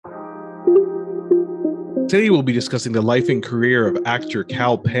Today we'll be discussing the life and career of actor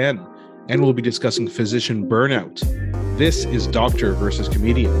Kal Penn, and we'll be discussing physician burnout. This is Doctor versus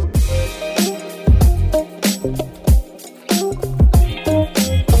Comedian.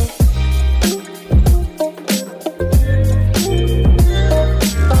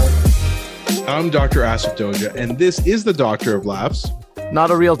 I'm Dr. Asif Doja, and this is the Doctor of Laughs. Not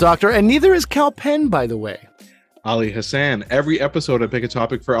a real doctor, and neither is Kal Penn, by the way. Ali Hassan. Every episode I pick a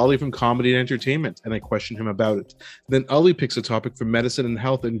topic for Ali from comedy and entertainment, and I question him about it. Then Ali picks a topic from medicine and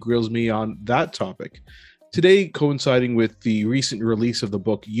health and grills me on that topic. Today, coinciding with the recent release of the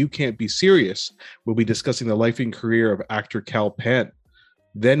book You Can't Be Serious, we'll be discussing the life and career of actor Kal Penn.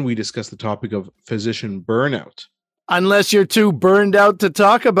 Then we discuss the topic of physician burnout. Unless you're too burned out to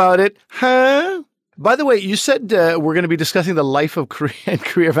talk about it, huh? By the way, you said we're going to be discussing the life of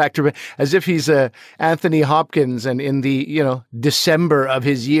career of actor as if he's Anthony Hopkins and in the, December of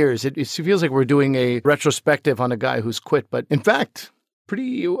his years. It feels like we're doing a retrospective on a guy who's quit. But in fact,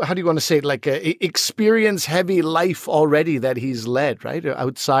 pretty, how do you want to say it, like a experience-heavy life already that he's led, right?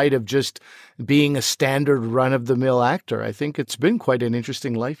 Outside of just being a standard run-of-the-mill actor. I think it's been quite an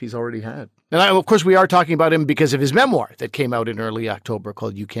interesting life he's already had. And of course, we are talking about him because of his memoir that came out in early October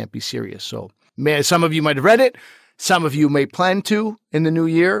called You Can't Be Serious. So some of you might have read it. Some of you may plan to in the new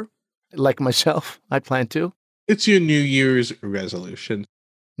year. Like myself, I plan to. It's your New Year's resolution.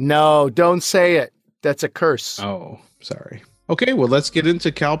 No, don't say it. That's a curse. Oh, sorry. Okay, well, let's get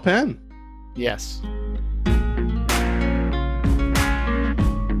into Kal Penn. Yes.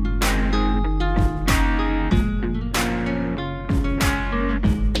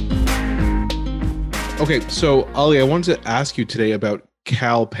 Okay, so Ali, I wanted to ask you today about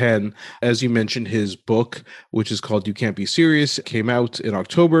Kal Penn. As you mentioned, his book, which is called You Can't Be Serious, came out in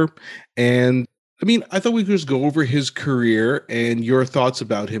October. And I thought we could just go over his career and your thoughts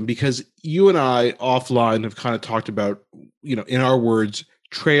about him, because you and I offline have kind of talked about, in our words,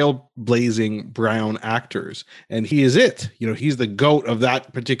 trailblazing brown actors. And he is it. He's the GOAT of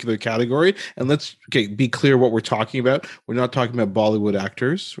that particular category. And let's be clear what we're talking about. We're not talking about Bollywood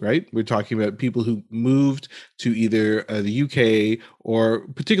actors, right? We're talking about people who moved to either the UK or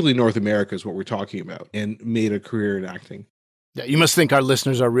particularly North America is what we're talking about, and made a career in acting. Yeah, you must think our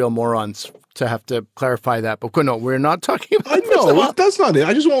listeners are real morons to have to clarify that. But no, we're not talking about that. No, that's not it.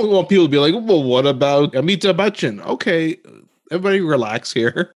 I just want people to be like, well, what about Amitabh Bachchan? Okay, everybody relax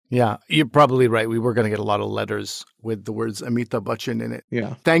here. Yeah, you're probably right. We were going to get a lot of letters with the words Amitabh Bachchan in it.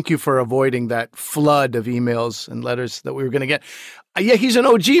 Yeah. Thank you for avoiding that flood of emails and letters that we were going to get. Yeah, he's an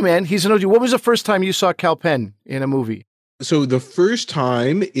OG, man. He's an OG. What was the first time you saw Kal Penn in a movie? So the first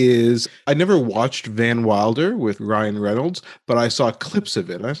time is, I never watched Van Wilder with Ryan Reynolds, but I saw clips of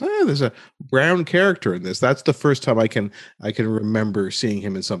it. And I said, there's a brown character in this. That's the first time I can remember seeing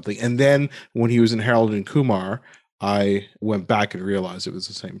him in something. And then when he was in Harold and Kumar, I went back and realized it was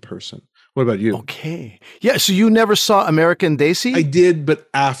the same person. What about you? Okay. Yeah, so you never saw American Desi? I did, but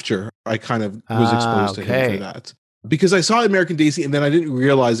after I kind of was exposed to him for that. Because I saw American Desi and then I didn't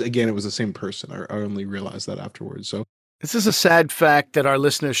realize, again, it was the same person. I only realized that afterwards. So this is a sad fact that our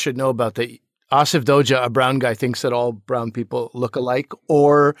listeners should know about, that Asif Doja, a brown guy, thinks that all brown people look alike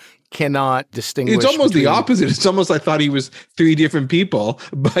or cannot distinguish. It's almost the opposite. It's almost I thought he was three different people,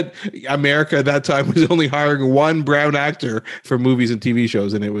 but America at that time was only hiring one brown actor for movies and TV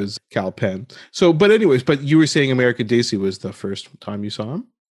shows, and it was Kal Penn. So, but you were saying American Desi was the first time you saw him?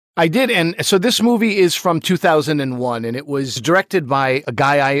 I did. And so this movie is from 2001, and it was directed by a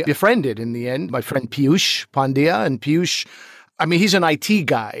guy I befriended in the end, my friend Piyush Pandya. And Piyush, he's an IT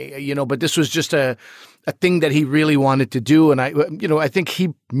guy, but this was just a thing that he really wanted to do. And I think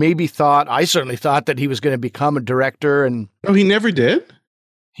I certainly thought that he was going to become a director. And no, he never did.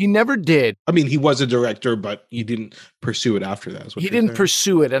 He never did. He was a director, but he didn't pursue it after that. He didn't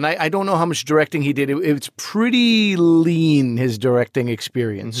pursue it. And I don't know how much directing he did. It's pretty lean, his directing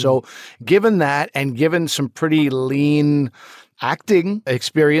experience. Mm-hmm. So given that, and given some pretty lean acting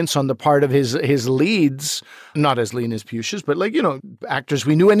experience on the part of his leads, not as lean as Piyush's, but actors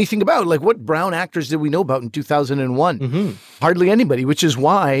we knew anything about. Like, what brown actors did we know about in 2001? Mm-hmm. Hardly anybody, which is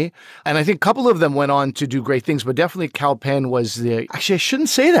why, and I think a couple of them went on to do great things, but definitely Kal Penn was actually, I shouldn't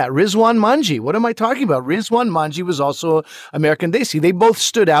say that, Rizwan Manji. What am I talking about? Rizwan Manji was also American Desi. They both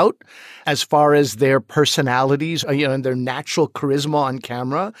stood out as far as their personalities, and their natural charisma on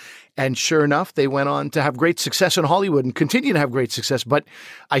camera. And sure enough, they went on to have great success in Hollywood and continue to have great success. But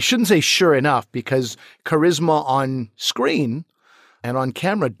I shouldn't say sure enough, because charisma on screen and on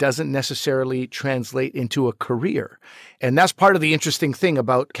camera doesn't necessarily translate into a career. And that's part of the interesting thing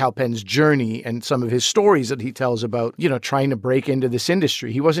about Kal Penn's journey and some of his stories that he tells about, trying to break into this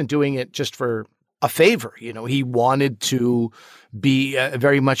industry. He wasn't doing it just for a favor. He wanted to be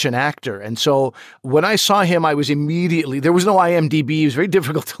very much an actor. And so when I saw him, I was immediately, there was no IMDb. It was very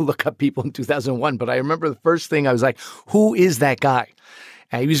difficult to look up people in 2001. But I remember the first thing I was like, who is that guy?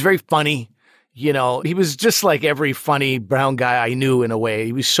 And he was very funny. He was just like every funny brown guy I knew in a way.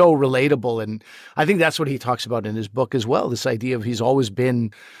 He was so relatable. And I think that's what he talks about in his book as well. This idea of he's always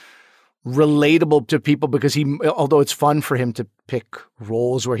been relatable to people because although it's fun for him to pick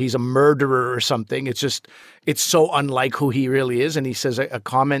roles where he's a murderer or something, it's so unlike who he really is. And he says a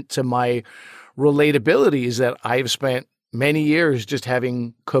comment to my relatability is that I've spent many years just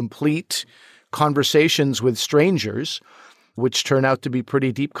having complete conversations with strangers, which turn out to be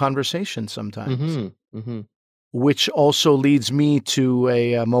pretty deep conversations sometimes, which also leads me to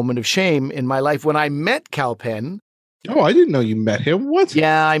a moment of shame in my life when I met Kal Penn. Oh, I didn't know you met him. What?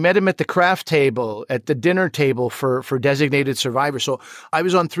 Yeah, I met him at the craft table, at the dinner table for Designated Survivor. So I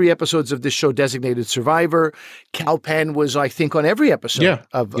was on 3 episodes of this show, Designated Survivor. Kal Penn was, I think, on every episode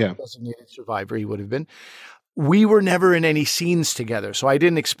of Designated Survivor, he would have been. We were never in any scenes together, so I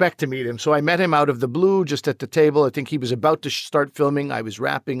didn't expect to meet him. So I met him out of the blue, just at the table. I think he was about to start filming. I was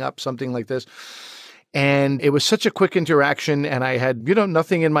wrapping up, something like this. And it was such a quick interaction, and I had,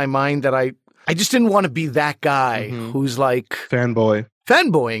 nothing in my mind that I just didn't want to be that guy who's like fanboying. I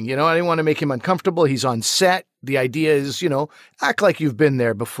didn't want to make him uncomfortable. He's on set. The idea is, act like you've been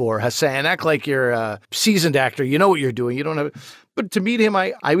there before, Hassan. Act like you're a seasoned actor. You know what you're doing. You don't have. But to meet him,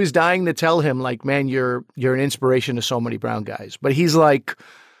 I was dying to tell him, like, man, you're an inspiration to so many brown guys. But he's like,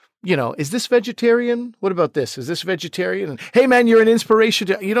 is this vegetarian? What about this? Is this vegetarian? And, hey, man, you're an inspiration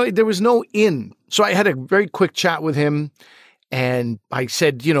to, there was no in. So I had a very quick chat with him. And I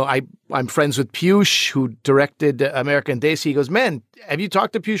said, I'm friends with Piyush, who directed American Desi. He goes, man, have you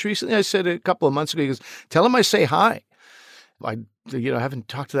talked to Piyush recently? I said a couple of months ago. He goes, tell him I say hi. I haven't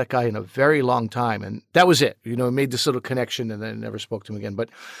talked to that guy in a very long time. And that was it. Made this little connection and then never spoke to him again. But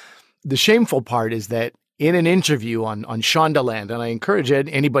the shameful part is that in an interview on Shondaland, and I encourage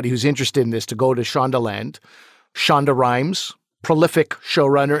anybody who's interested in this to go to Shondaland, Shonda Rhimes, prolific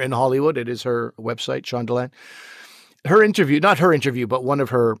showrunner in Hollywood. It is her website, Shondaland. Her interview, not her interview, but one of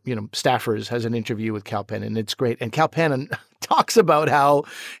her, staffers has an interview with Kal Penn, and it's great. And Kal Penn talks about how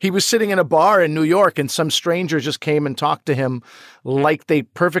he was sitting in a bar in New York and some stranger just came and talked to him like they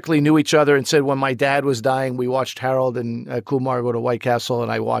perfectly knew each other and said, when my dad was dying, we watched Harold and Kumar go to White Castle,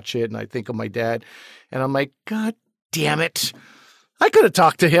 and I watch it and I think of my dad. And I'm like, God damn it. I could have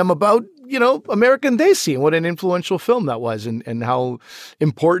talked to him about, American Desi and what an influential film that was and how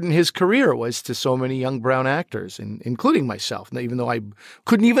important his career was to so many young brown actors, including myself, even though I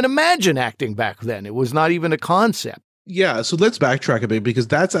couldn't even imagine acting back then. It was not even a concept. Yeah, so let's backtrack a bit because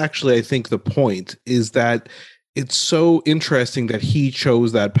that's actually, I think, the point is that it's so interesting that he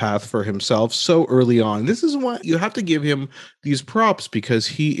chose that path for himself so early on. This is why you have to give him these props because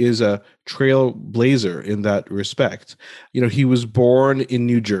he is a trailblazer in that respect. He was born in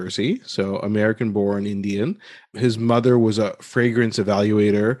New Jersey, so American-born Indian. His mother was a fragrance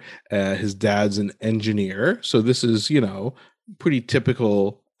evaluator. His dad's an engineer. So this is, pretty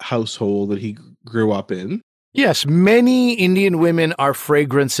typical household that he grew up in. Yes, many Indian women are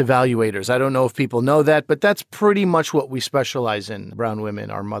fragrance evaluators. I don't know if people know that, but that's pretty much what we specialize in, brown women,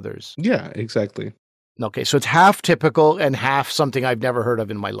 our mothers. Yeah, exactly. Okay, so it's half typical and half something I've never heard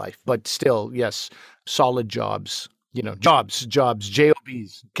of in my life. But still, yes, solid jobs, jobs,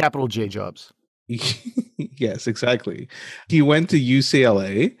 J-O-Bs, capital J jobs. Yes, exactly. He went to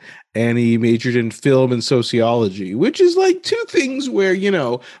UCLA and he majored in film and sociology, which is like two things where,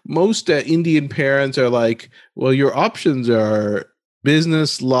 most Indian parents are like, well, your options are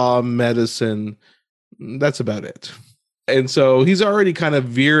business, law, medicine. That's about it. And so he's already kind of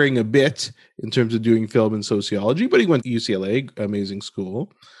veering a bit in terms of doing film and sociology, but he went to UCLA, amazing school.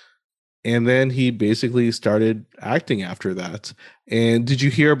 And then he basically started acting after that. And did you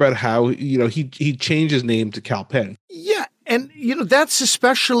hear about how, he changed his name to Kal Penn? Yeah. And, that's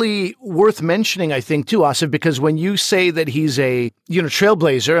especially worth mentioning, I think, too, Asif, because when you say that he's a,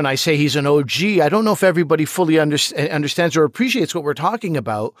 trailblazer and I say he's an OG, I don't know if everybody fully understands or appreciates what we're talking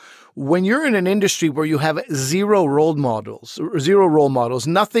about. When you're in an industry where you have zero role models,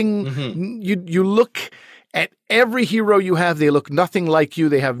 nothing, you look at every hero you have, they look nothing like you.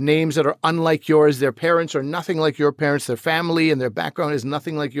 They have names that are unlike yours. Their parents are nothing like your parents. Their family and their background is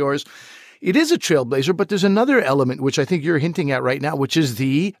nothing like yours. it is a trailblazer, but there's another element, which I think you're hinting at right now, which is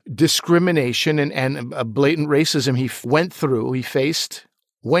the discrimination and blatant racism he went through, he faced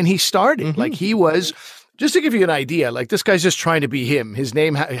when he started. Mm-hmm. Like he was, just to give you an idea, like this guy's just trying to be him. His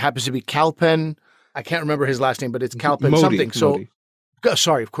name happens to be Kalpen. I can't remember his last name, but it's Kalpen something. So,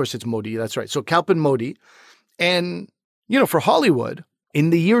 sorry, of course it's Modi. That's right. So Kalpen Modi. And, for Hollywood,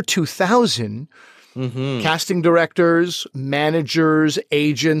 in the year 2000, casting directors, managers,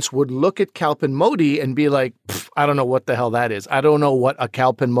 agents would look at Kalpen Modi and be like, I don't know what the hell that is. I don't know what a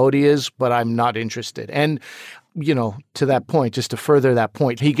Kalpen Modi is, but I'm not interested. And, to that point, just to further that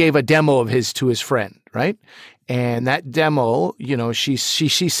point, he gave a demo of his to his friend, right? And that demo, she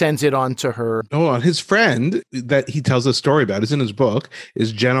sends it on to her. No, on his friend that he tells a story about, is in his book,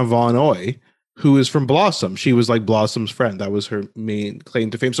 is Jenna Von Oy, who is from Blossom. She was like Blossom's friend. That was her main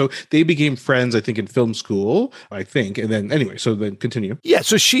claim to fame. So they became friends, I think, in film school, And then anyway, so then continue. Yeah,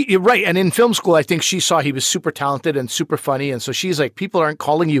 so you're right. And in film school, I think she saw he was super talented and super funny. And so she's like, people aren't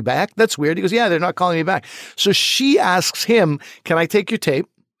calling you back? That's weird. He goes, yeah, they're not calling me back. So she asks him, can I take your tape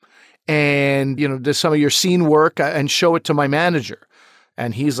and, do some of your scene work and show it to my manager?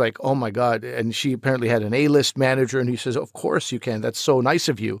 And he's like, oh my God. And she apparently had an A-list manager. And he says, of course you can. That's so nice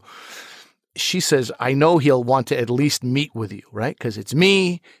of you. She says, I know he'll want to at least meet with you, right? Because it's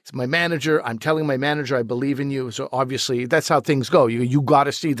me, it's my manager. I'm telling my manager I believe in you. So obviously that's how things go. You got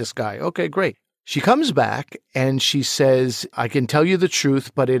to see this guy. Okay, great. She comes back and she says, I can tell you the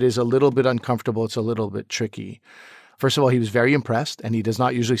truth, but it is a little bit uncomfortable. It's a little bit tricky. First of all, he was very impressed, and he does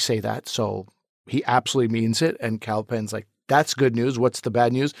not usually say that. So he absolutely means it. And Kalpen's like, that's good news. What's the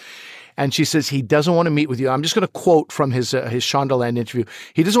bad news? And she says, he doesn't want to meet with you. I'm just going to quote from his Shondaland interview.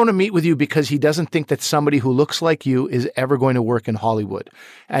 He doesn't want to meet with you because he doesn't think that somebody who looks like you is ever going to work in Hollywood.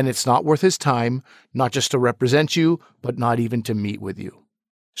 And it's not worth his time, not just to represent you, but not even to meet with you.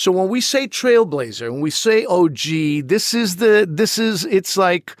 So when we say trailblazer, when we say OG, it's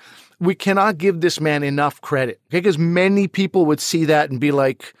like we cannot give this man enough credit. Okay? Because many people would see that and be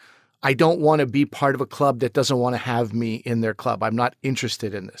like, I don't want to be part of a club that doesn't want to have me in their club. I'm not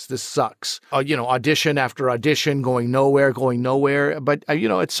interested in this. This sucks. Audition after audition, going nowhere. But,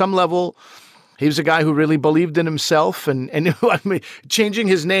 at some level, he was a guy who really believed in himself. And I mean, changing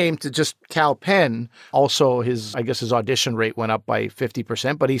his name to just Kalpen, also his audition rate went up by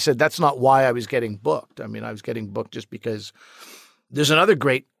 50%. But he said, that's not why I was getting booked. I mean, I was getting booked just because. There's another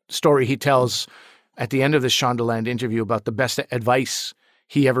great story he tells at the end of the Shondaland interview about the best advice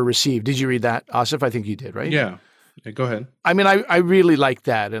he ever received. Did you read that, Asif? I think you did, right? Yeah, go ahead. I mean, I really like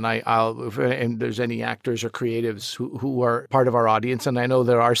that. And if there's any actors or creatives who are part of our audience, and I know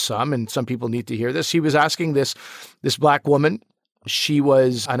there are some, and some people need to hear this. He was asking this Black woman. She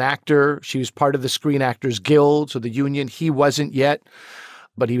was an actor. She was part of the Screen Actors Guild, so the union. He wasn't yet,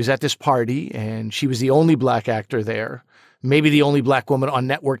 but he was at this party, and she was the only Black actor there. Maybe the only Black woman on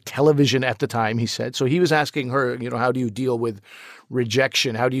network television at the time, he said. So he was asking her, how do you deal with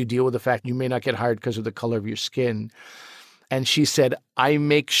rejection? How do you deal with the fact you may not get hired because of the color of your skin? And she said, I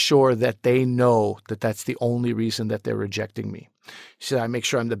make sure that they know that that's the only reason that they're rejecting me. She said, I make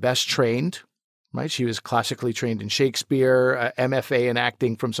sure I'm the best trained, right? She was classically trained in Shakespeare, MFA in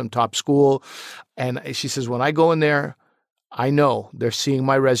acting from some top school. And she says, when I go in there, I know they're seeing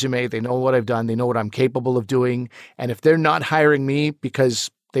my resume. They know what I've done. They know what I'm capable of doing. And if they're not hiring me because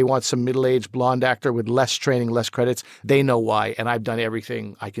they want some middle-aged blonde actor with less training, less credits, they know why. And I've done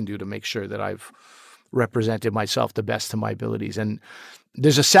everything I can do to make sure that I've represented myself the best to my abilities. And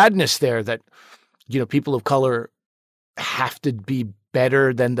there's a sadness there that, people of color have to be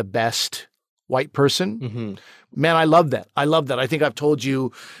better than the best white person. Mm-hmm. Man, I love that. I think I've told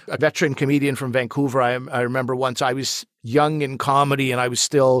you, a veteran comedian from Vancouver, I remember once I was young in comedy and I was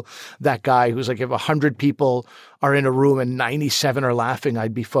still that guy who's like, if 100 people are in a room and 97 are laughing,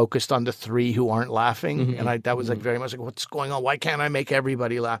 I'd be focused on the 3 who aren't laughing. Mm-hmm. And that was like very much like, what's going on? Why can't I make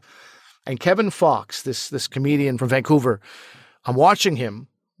everybody laugh? And Kevin Fox, this comedian from Vancouver, I'm watching him.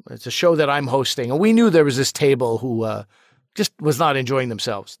 It's a show that I'm hosting. And we knew there was this table who just was not enjoying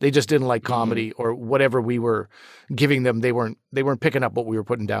themselves. They just didn't like comedy or whatever we were giving them. They weren't picking up what we were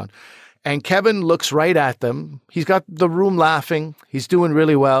putting down. And Kevin looks right at them. He's got the room laughing. He's doing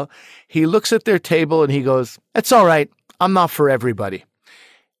really well. He looks at their table and he goes, "It's all right. I'm not for everybody."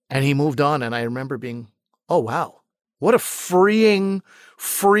 And he moved on. And I remember being, oh, wow, what a freeing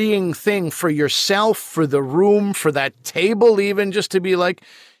thing for yourself, for the room, for that table, even just to be like,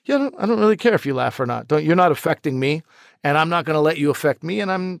 I don't really care if you laugh or not. You're not affecting me. And I'm not going to let you affect me.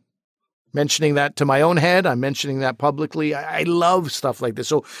 And I'm mentioning that to my own head. I'm mentioning that publicly. I love stuff like this.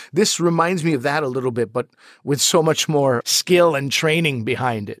 So this reminds me of that a little bit, but with so much more skill and training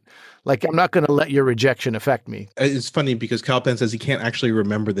behind it. Like, I'm not going to let your rejection affect me. It's funny because Kal Penn says he can't actually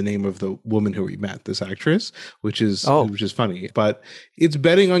remember the name of the woman who he met, this actress, which is funny. But it's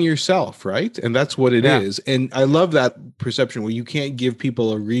betting on yourself, right? And that's what it is. And I love that perception where you can't give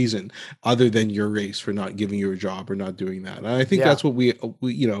people a reason other than your race for not giving you a job or not doing that. And I think that's what we,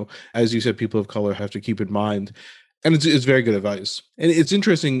 as you said, people of color have to keep in mind. And it's very good advice. And it's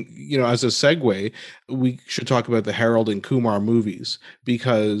interesting, as a segue, we should talk about the Harold and Kumar movies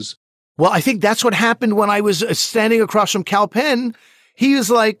because... Well, I think that's what happened when I was standing across from Kal Penn. He was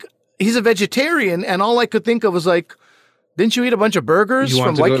like, he's a vegetarian. And all I could think of was like, didn't you eat a bunch of burgers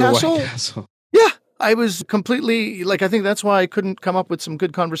from White Castle? Yeah. I was completely like, I think that's why I couldn't come up with some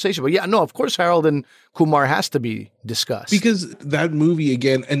good conversation. But yeah, no, of course, Harold and Kumar has to be discussed. Because that movie,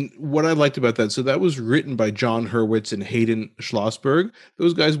 again, and what I liked about that, so that was written by John Hurwitz and Hayden Schlossberg.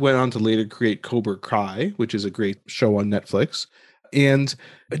 Those guys went on to later create Cobra Kai, which is a great show on Netflix. And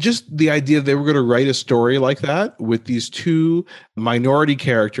just the idea they were going to write a story like that with these two minority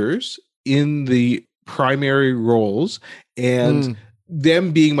characters in the primary roles and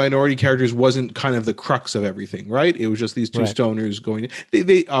them being minority characters wasn't kind of the crux of everything, right? It was just these two stoners going.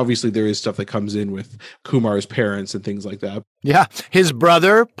 They obviously there is stuff that comes in with Kumar's parents and things like that. Yeah, his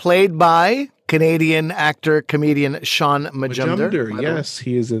brother, played by Canadian actor comedian Sean Majumder. Yes,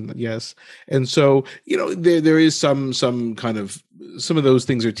 he is in. Yes, and so there is some kind of some of those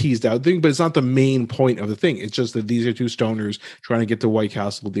things are teased out thing, but it's not the main point of the thing. It's just that these are two stoners trying to get to White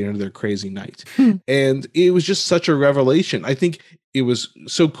Castle at the end of their crazy night, and it was just such a revelation. I think it was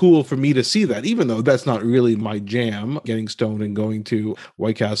so cool for me to see that, even though that's not really my jam, getting stoned and going to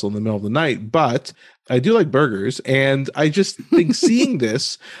White Castle in the middle of the night. But I do like burgers, and I just think seeing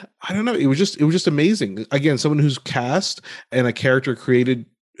this, I don't know, it was just amazing. Again, someone who's cast and a character created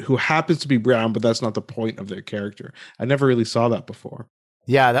who happens to be brown, but that's not the point of their character. I never really saw that before.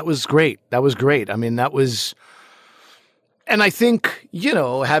 Yeah, that was great. I mean, that was... And I think,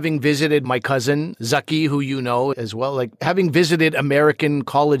 having visited my cousin, Zaki, who you know as well, like having visited American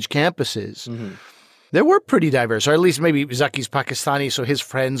college campuses, they were pretty diverse, or at least maybe Zaki's Pakistani, so his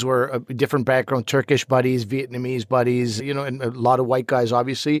friends were a different background, Turkish buddies, Vietnamese buddies, and a lot of white guys,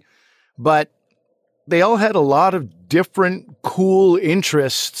 obviously. But they all had a lot of different cool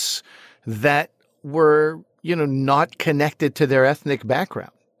interests that were, not connected to their ethnic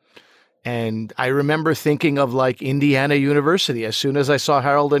background. And I remember thinking of like Indiana University. As soon as I saw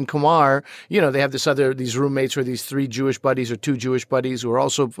Harold and Kumar, they have these roommates where these three Jewish buddies or two Jewish buddies who are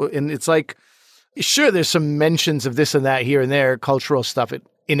also, and it's like, sure, there's some mentions of this and that here and there, cultural stuff. It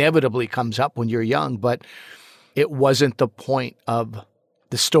inevitably comes up when you're young, but it wasn't the point of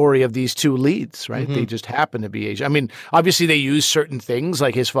the story of these two leads, right? They just happen to be Asian. I mean, obviously they use certain things,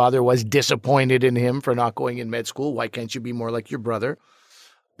 like his father was disappointed in him for not going in med school. Why can't you be more like your brother?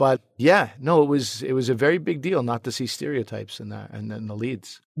 But yeah, no, it was a very big deal not to see stereotypes in that and then the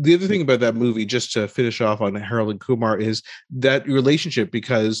leads. The other thing about that movie, just to finish off on Harold and Kumar, is that relationship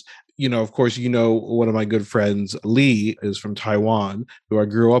because, of course, one of my good friends, Lee, is from Taiwan, who I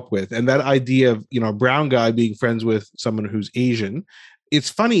grew up with. And that idea of, a brown guy being friends with someone who's Asian, it's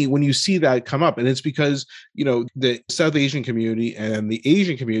funny when you see that come up. And it's because, the South Asian community and the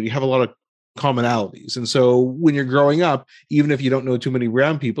Asian community have a lot of commonalities. And so when you're growing up, even if you don't know too many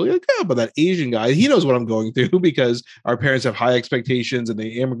brown people, you're like, oh, but that Asian guy, he knows what I'm going through because our parents have high expectations and they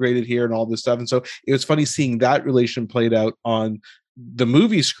immigrated here and all this stuff. And so it was funny seeing that relation played out on the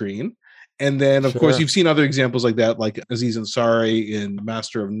movie screen. And then, of course, you've seen other examples like that, like Aziz Ansari in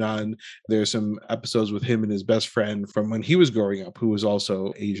Master of None. There's some episodes with him and his best friend from when he was growing up, who was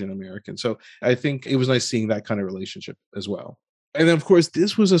also Asian American. So I think it was nice seeing that kind of relationship as well. And then, of course,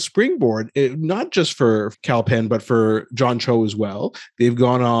 this was a springboard, not just for Kal Penn, but for John Cho as well. They've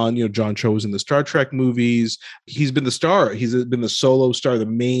gone on, John Cho was in the Star Trek movies. He's been the star. He's been the solo star, the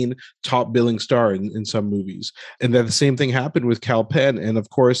main top billing star in some movies. And then the same thing happened with Kal Penn. And of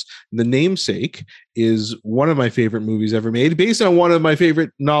course, The Namesake is one of my favorite movies ever made, based on one of my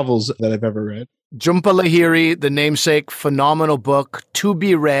favorite novels that I've ever read. Jhumpa Lahiri, The Namesake, phenomenal book, to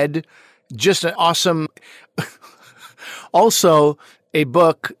be read. Just an awesome... Also, a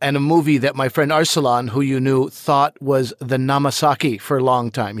book and a movie that my friend Arsalan, who you knew, thought was the Namasaki for a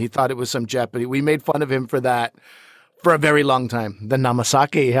long time. He thought it was some Japanese. We made fun of him for that for a very long time. The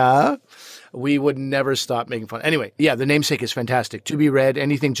Namasaki, huh? We would never stop making fun. Anyway, yeah, The Namesake is fantastic. To be read,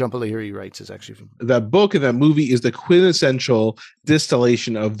 anything Jhumpa Lahiri writes is actually... That book and that movie is the quintessential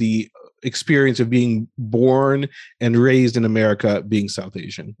distillation of the experience of being born and raised in America, being South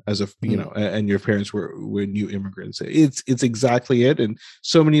Asian as a, and your parents were new immigrants. It's exactly it. And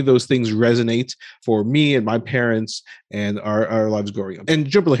so many of those things resonate for me and my parents and our lives growing up. And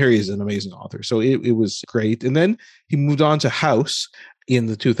Jhumpa Lahiri is an amazing author. So it was great. And then he moved on to House in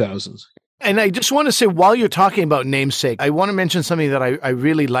the 2000s. And I just want to say, while you're talking about Namesake, I want to mention something that I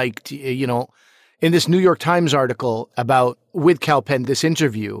really liked, in this New York Times article with Kal Penn, this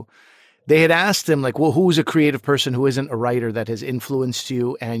interview. They had asked him, like, well, who's a creative person who isn't a writer that has influenced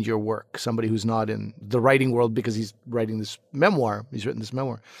you and your work? Somebody who's not in the writing world, because he's writing this memoir. He's written this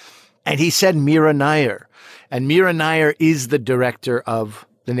memoir. And he said Mira Nair. And Mira Nair is the director of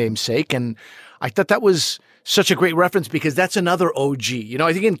The Namesake. And I thought that was such a great reference because that's another OG.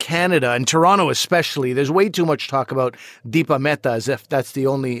 I think in Canada, and Toronto especially, there's way too much talk about Deepa Mehta as if that's the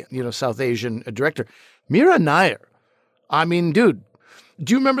only, South Asian director. Mira Nair. I mean, dude,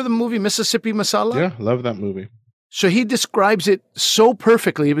 do you remember the movie Mississippi Masala? Yeah, love that movie. So he describes it so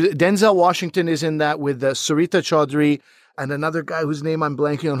perfectly. Denzel Washington is in that with Sarita Chaudhary and another guy whose name I'm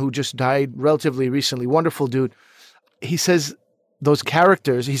blanking on who just died relatively recently. Wonderful dude. He says those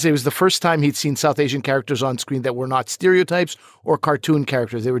characters, he said it was the first time he'd seen South Asian characters on screen that were not stereotypes or cartoon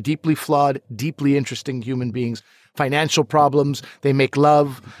characters. They were deeply flawed, deeply interesting human beings, financial problems. They make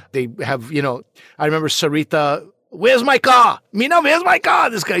love. They have, I remember Sarita, where's my car? Meena, where's my car?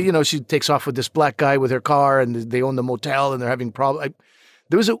 This guy, she takes off with this black guy with her car and they own the motel and they're having problems.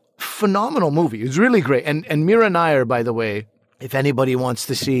 There was a phenomenal movie. It was really great. And Mira Nair, by the way, if anybody wants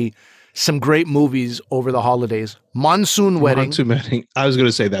to see some great movies over the holidays, Monsoon Wedding. Monsoon Wedding. I was going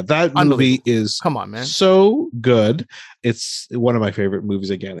to say that movie is come on, man, so good. It's one of my favorite movies.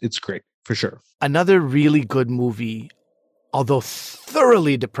 Again, it's great for sure. Another really good movie, although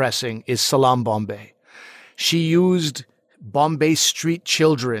thoroughly depressing, is Salaam Bombay. She used Bombay street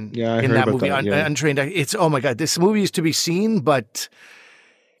children in that movie, untrained. It's, oh my God, this movie is to be seen, but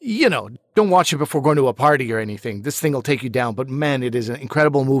don't watch it before going to a party or anything. This thing will take you down. But man, it is an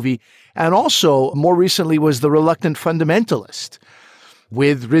incredible movie. And also, more recently was The Reluctant Fundamentalist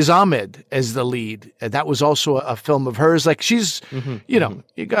with Riz Ahmed as the lead. That was also a film of hers. Like she's, you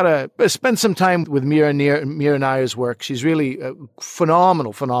got to spend some time with Mira Nair's work. She's really a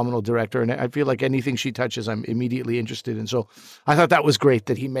phenomenal director. And I feel like anything she touches, I'm immediately interested in. So I thought that was great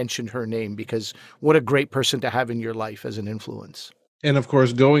that he mentioned her name because what a great person to have in your life as an influence. And of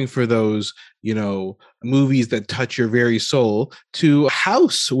course, going for those, movies that touch your very soul, to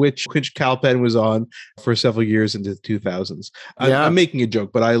House, which Kal Penn was on for several years into the 2000s. I'm making a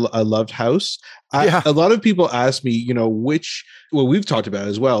joke, but I loved House. A lot of people ask me, we've talked about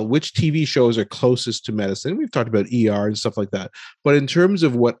as well, which TV shows are closest to medicine. We've talked about ER and stuff like that. But in terms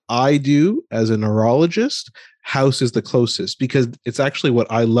of what I do as a neurologist, House is the closest because it's actually what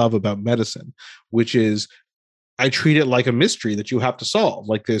I love about medicine, which is I treat it like a mystery that you have to solve.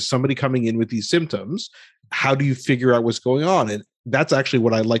 Like there's somebody coming in with these symptoms. How do you figure out what's going on? And that's actually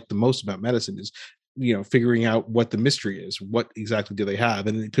what I like the most about medicine is, figuring out what the mystery is. What exactly do they have?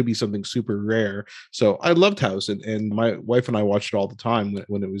 And it could be something super rare. So I loved House and my wife and I watched it all the time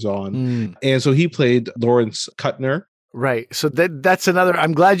when it was on. And so he played Lawrence Kuttner. Right. So that's another,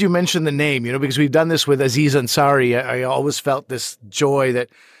 I'm glad you mentioned the name, because we've done this with Aziz Ansari. I always felt this joy that,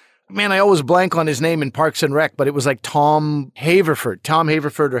 man, I always blank on his name in Parks and Rec, but it was like Tom Haverford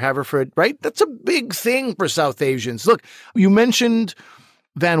or Haverford, right? That's a big thing for South Asians. Look, you mentioned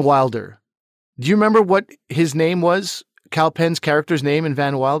Van Wilder. Do you remember what his name was? Kal Penn's character's name in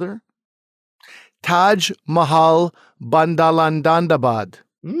Van Wilder? Taj Mahal Bandalandandabad.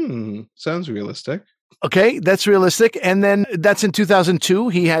 Sounds realistic. Okay, that's realistic. And then that's in 2002.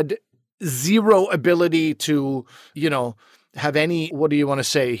 He had zero ability to, have any, what do you want to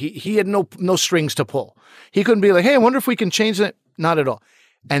say? He had no strings to pull. He couldn't be like, hey, I wonder if we can change that. Not at all.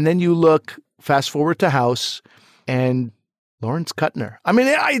 And then you look, fast forward to House, and Lawrence Kuttner. I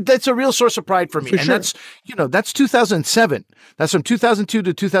mean, that's a real source of pride for me. That's 2007. That's from 2002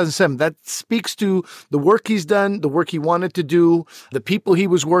 to 2007. That speaks to the work he's done, the work he wanted to do, the people he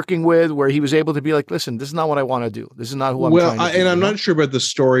was working with, where he was able to be like, listen, this is not what I want to do. This is not who I'm trying to do. And I'm not sure about the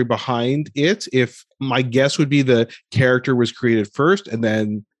story behind it. If my guess would be the character was created first and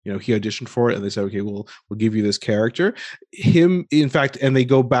then he auditioned for it and they said, okay, we'll give you this character. Him, in fact, and they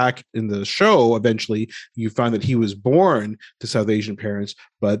go back in the show, eventually you find that he was born to South Asian parents,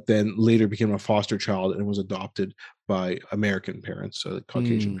 but then later became a foster child and was adopted by American parents, so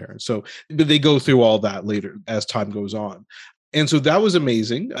Caucasian parents. So but they go through all that later as time goes on. And so that was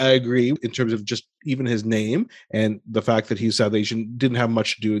amazing. I agree in terms of just even his name and the fact that he's South Asian didn't have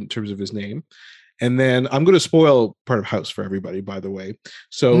much to do in terms of his name. And then I'm going to spoil part of House for everybody, by the way.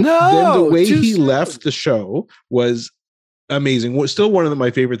 So then the No, way too he soon. left the show was amazing. Still one of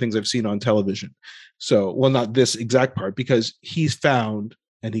my favorite things I've seen on television. So, well, not this exact part, because he's found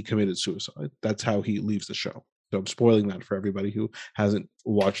and he committed suicide. That's how he leaves the show. So I'm spoiling that for everybody who hasn't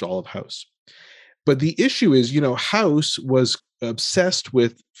watched all of House. But the issue is, House was obsessed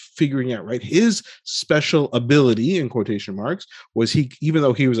with figuring out, right? His special ability, in quotation marks, was even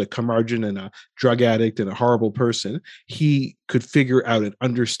though he was a curmudgeon and a drug addict and a horrible person, he could figure out and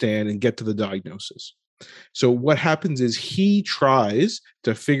understand and get to the diagnosis. So what happens is he tries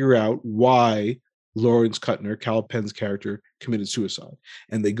to figure out why Lawrence Kuttner, Kal Penn's character, committed suicide.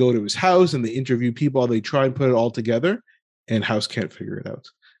 And they go to his house and they interview people. They try and put it all together, and House can't figure it out.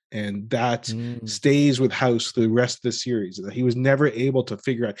 And that stays with House the rest of the series. That he was never able to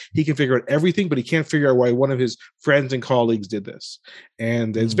figure out. He can figure out everything, but he can't figure out why one of his friends and colleagues did this.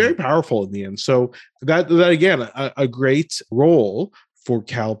 And it's very powerful in the end. So that again, a great role for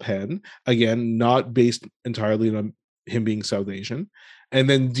Kal Penn. Again, not based entirely on him being South Asian. And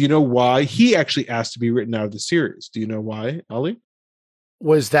then, do you know why he actually asked to be written out of the series? Do you know why, Ali?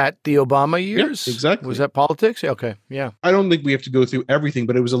 Was that the Obama years? Yeah, exactly. Was that politics? Okay, yeah. I don't think we have to go through everything,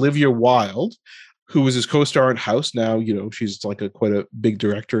 but it was Olivia Wilde, who was his co-star in House. Now, she's like quite a big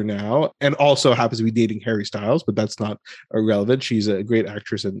director now, and also happens to be dating Harry Styles, but that's not irrelevant. She's a great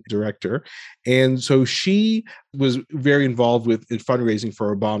actress and director. And so she was very involved with fundraising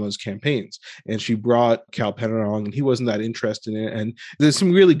for Obama's campaigns. And she brought Kal Penn along, and he wasn't that interested in it. And there's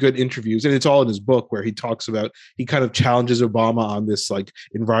some really good interviews, and it's all in his book, where he talks about, he kind of challenges Obama on this like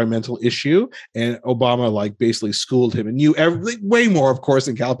environmental issue. And Obama like basically schooled him and knew way more, of course,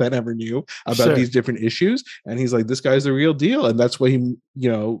 than Kal Penn ever knew about these different issues. And he's like, this guy's the real deal. And that's why he,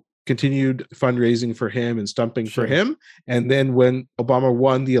 continued fundraising for him and stumping for him. And then when Obama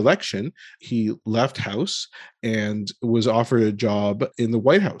won the election, he left House and was offered a job in the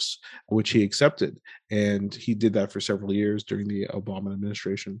White House, which he accepted. And he did that for several years during the Obama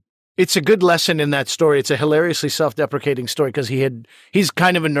administration. It's a good lesson in that story. It's a hilariously self-deprecating story because he's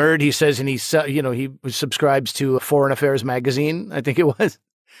kind of a nerd, he says, and he subscribes to Foreign Affairs magazine, I think it was.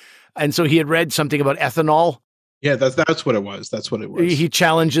 And so he had read something about ethanol. Yeah, that's what it was. That's what it was. He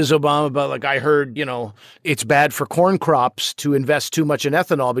challenges Obama about, like, I heard, it's bad for corn crops to invest too much in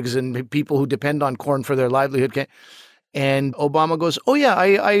ethanol because then people who depend on corn for their livelihood can't. And Obama goes, oh, yeah,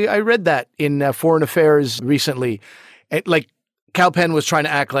 I read that in Foreign Affairs recently. Like, Kal Penn was trying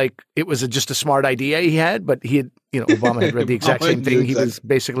to act like it was just a smart idea he had, but he had, Obama had read the exact same thing. He was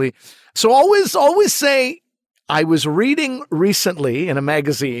basically, so always say, I was reading recently in a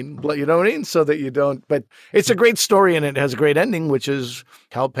magazine, you know what I mean? So that you don't, but it's a great story and it has a great ending, which is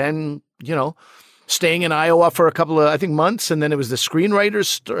Kal Penn, staying in Iowa for a couple of, I think, months. And then it was the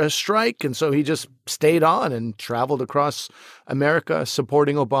screenwriters strike. And so he just stayed on and traveled across America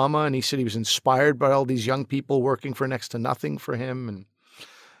supporting Obama. And he said he was inspired by all these young people working for next to nothing for him. And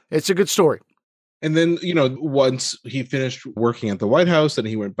it's a good story. And then, once he finished working at the White House, then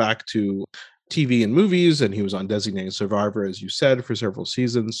he went back to TV and movies, and he was on Designated Survivor, as you said, for several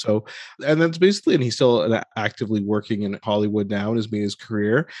seasons. So, and that's basically, and he's still actively working in Hollywood now and has made his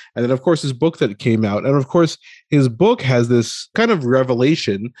career. And then, of course, his book that came out, and of course, his book has this kind of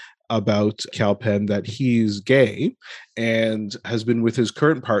revelation about Kal Penn that he's gay and has been with his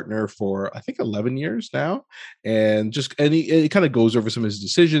current partner for, I think, 11 years now. And it kind of goes over some of his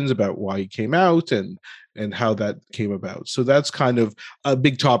decisions about why he came out and how that came about. So that's kind of a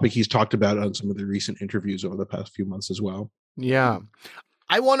big topic he's talked about on some of the recent interviews over the past few months as well. Yeah.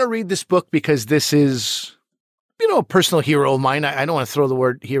 I want to read this book because this is, a personal hero of mine. I don't want to throw the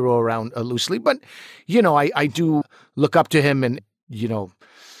word hero around loosely, but, I do look up to him and,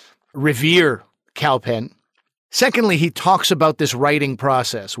 revere Kal Penn. Secondly, he talks about this writing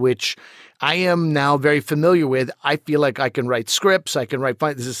process, which I am now very familiar with. I feel like I can write scripts. I can write.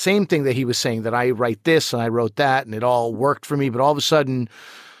 It's the same thing that he was saying, that I write this and I wrote that and it all worked for me. But all of a sudden,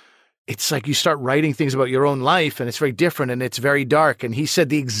 it's like you start writing things about your own life and it's very different and it's very dark. And he said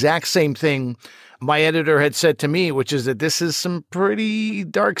the exact same thing my editor had said to me, which is that this is some pretty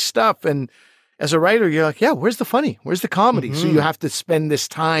dark stuff. And as a writer, you're like, yeah, where's the funny? Where's the comedy? Mm-hmm. So you have to spend this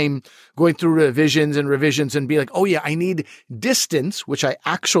time going through revisions and be like, oh yeah, I need distance, which I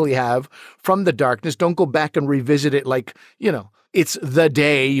actually have from the darkness. Don't go back and revisit it like, it's the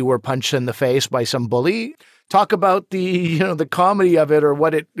day you were punched in the face by some bully. Talk about the, the comedy of it or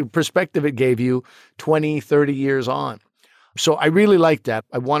perspective it gave you 20, 30 years on. So I really like that.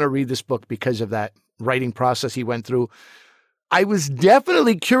 I want to read this book because of that writing process he went through. I was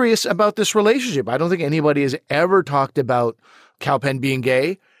definitely curious about this relationship. I don't think anybody has ever talked about Kal Penn being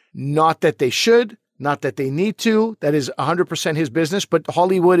gay. Not that they should, not that they need to. That is 100% his business. But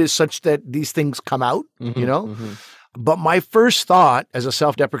Hollywood is such that these things come out, you know? Mm-hmm. But my first thought, as a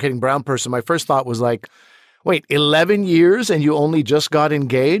self-deprecating brown person, my first thought was like, wait, 11 years and you only just got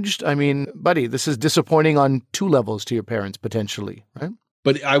engaged? I mean, buddy, this is disappointing on 2 levels to your parents, potentially, right?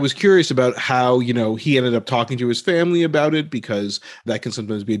 But I was curious about how, he ended up talking to his family about it, because that can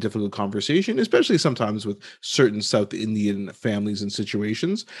sometimes be a difficult conversation, especially sometimes with certain South Indian families and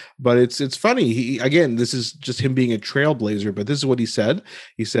situations. But it's funny. Again, this is just him being a trailblazer, but this is what he said.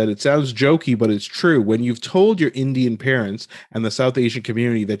 He said, "It sounds jokey, but it's true. When you've told your Indian parents and the South Asian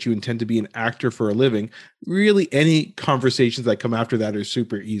community that you intend to be an actor for a living, really any conversations that come after that are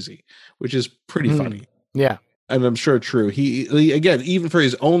super easy," which is pretty funny. Yeah. And I'm sure true. He again, even for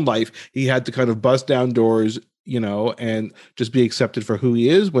his own life, he had to kind of bust down doors, and just be accepted for who he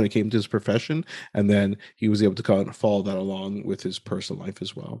is when it came to his profession. And then he was able to kind of follow that along with his personal life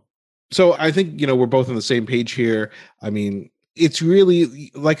as well. So I think, we're both on the same page here. I mean, it's really,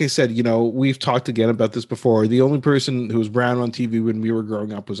 like I said, we've talked again about this before. The only person who was brown on TV when we were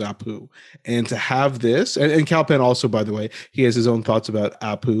growing up was Apu. And to have this, and Kal Penn also, by the way, he has his own thoughts about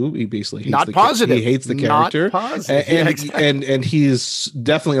Apu. He basically hates he hates the character. Not positive. And he's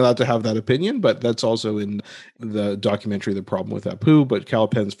definitely allowed to have that opinion, but that's also in the documentary, The Problem with Apu. But Kal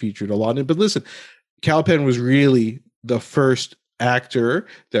Penn's featured a lot in it. But listen, Kal Penn was really the first actor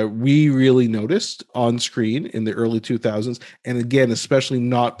that we really noticed on screen in the early 2000s, and again, especially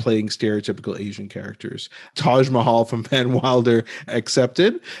not playing stereotypical Asian characters. Taj Mahal from Van Wilder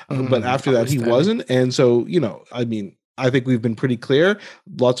accepted, but after that he wasn't. And so, I mean, I think we've been pretty clear.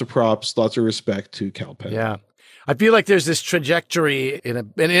 Lots of props, lots of respect to Kal Penn. Yeah. I feel like there's this trajectory in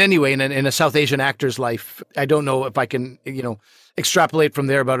a South Asian actor's life. I don't know if I can, extrapolate from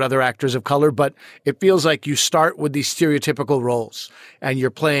there about other actors of color, but it feels like you start with these stereotypical roles and you're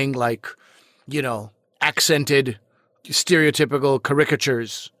playing like, accented, stereotypical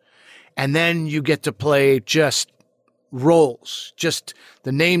caricatures. And then you get to play just roles. Just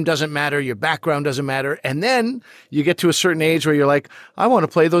the name doesn't matter, your background doesn't matter. And then you get to a certain age where you're like, I want to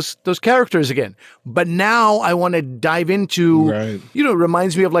play those characters again. But now I want to dive into, it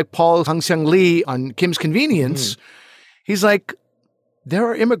reminds me of like Paul Hung Seung Lee on Kim's Convenience. He's like, there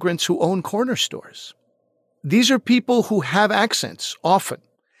are immigrants who own corner stores. These are people who have accents often.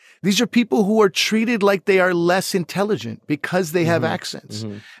 These are people who are treated like they are less intelligent because they have accents.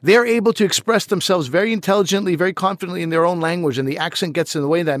 They're able to express themselves very intelligently, very confidently in their own language, and the accent gets in the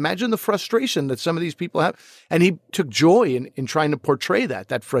way of that. Imagine the frustration that some of these people have. And he took joy in trying to portray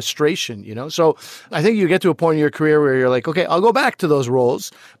that frustration, So I think you get to a point in your career where you're like, okay, I'll go back to those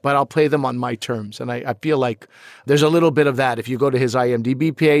roles, but I'll play them on my terms. And I feel like there's a little bit of that. If you go to his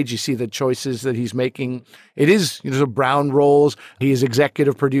IMDb page, you see the choices that he's making. It is, brown roles. He is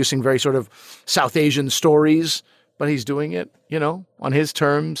executive producing very sort of South Asian stories, but he's doing it, on his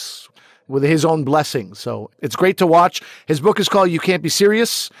terms with his own blessings. So it's great to watch. His book is called You Can't Be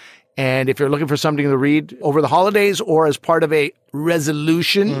Serious. And if you're looking for something to read over the holidays or as part of a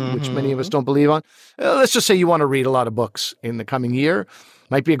resolution, which many of us don't believe on, let's just say you want to read a lot of books in the coming year,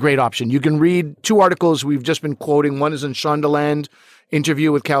 might be a great option. You can read 2 articles we've just been quoting. One is in Shondaland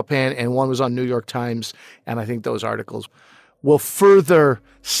interview with Kal Penn, and one was on New York Times. And I think those articles will further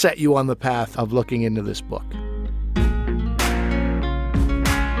set you on the path of looking into this book.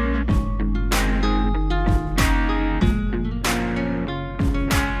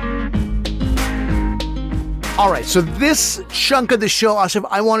 All right, so this chunk of the show, Asif,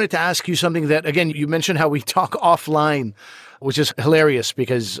 I wanted to ask you something that, again, you mentioned how we talk offline, which is hilarious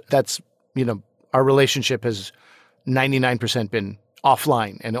because that's, our relationship has 99% been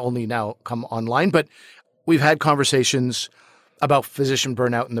offline and only now come online. But we've had conversations about physician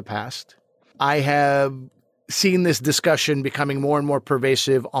burnout in the past. I have seen this discussion becoming more and more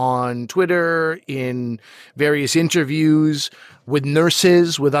pervasive on Twitter, in various interviews with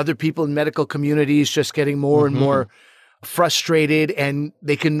nurses, with other people in medical communities, just getting more and more frustrated, and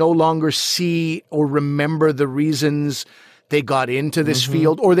they can no longer see or remember the reasons they got into this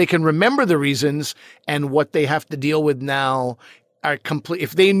field, or they can remember the reasons and what they have to deal with now are complete.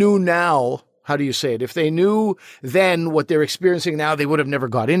 If they knew now, how do you say it? If they knew then what they're experiencing now, they would have never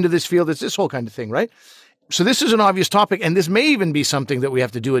got into this field. It's this whole kind of thing, right? So this is an obvious topic, and this may even be something that we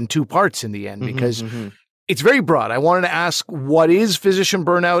have to do in 2 parts in the end, because it's very broad. I wanted to ask, what is physician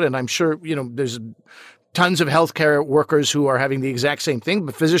burnout? And I'm sure, there's tons of healthcare workers who are having the exact same thing,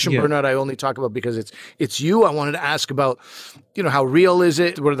 but physician burnout I only talk about because it's you. I wanted to ask about, how real is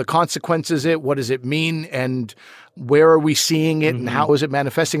it? What are the consequences of it? What does it mean? And where are we seeing it? And how is it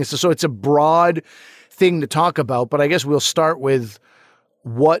manifesting? So it's a broad thing to talk about, but I guess we'll start with,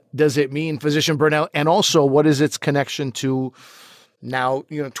 what does it mean, physician burnout? And also, what is its connection to now,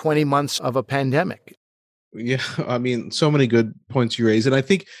 20 months of a pandemic? Yeah, I mean, so many good points you raise. And I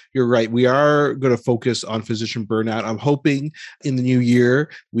think you're right. We are going to focus on physician burnout. I'm hoping in the new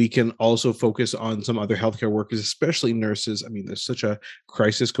year, we can also focus on some other healthcare workers, especially nurses. I mean, there's such a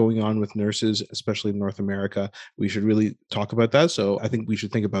crisis going on with nurses, especially in North America. We should really talk about that. So I think we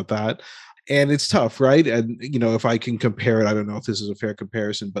should think about that. And it's tough, right? And if I can compare it, I don't know if this is a fair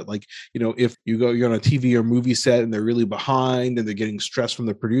comparison, but like, if you're on a TV or movie set and they're really behind and they're getting stressed from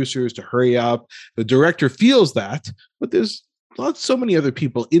the producers to hurry up, the director feels that, but there's not so many other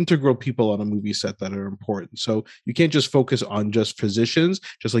people, integral people on a movie set that are important. So you can't just focus on just physicians,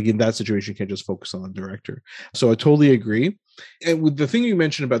 just like in that situation, you can't just focus on the director. So I totally agree. And with the thing you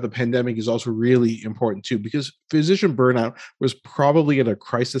mentioned about the pandemic is also really important too, because physician burnout was probably at a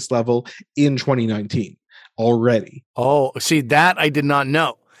crisis level in 2019 already. Oh, see, that I did not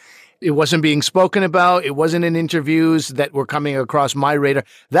know. It wasn't being spoken about. It wasn't in interviews that were coming across my radar.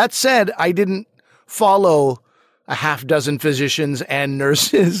 That said, I didn't follow a half dozen physicians and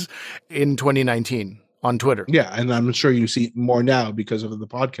nurses in 2019 on Twitter. Yeah. And I'm sure you see more now because of the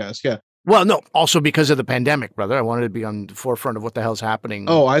podcast. Yeah. Well, no, also because of the pandemic, brother. I wanted to be on the forefront of what the hell's happening.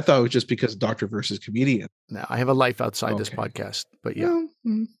 Oh, I thought it was just because Doctor versus Comedian. No, I have a life outside this podcast, but yeah.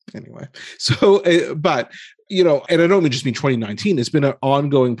 Well, anyway, so, but, and I don't just mean 2019, it's been an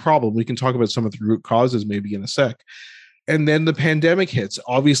ongoing problem. We can talk about some of the root causes maybe in a sec. And then the pandemic hits.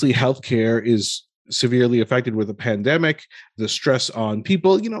 Obviously, healthcare is severely affected with the pandemic, the stress on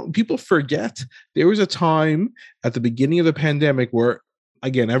people. People forget there was a time at the beginning of the pandemic where,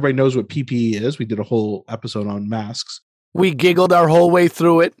 again, everybody knows what PPE is. We did a whole episode on masks. We giggled our whole way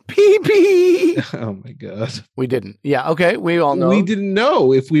through it. PPE. Oh my God. We didn't. Yeah. Okay. We all know. We didn't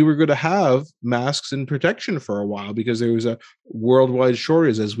know if we were going to have masks and protection for a while because there was a worldwide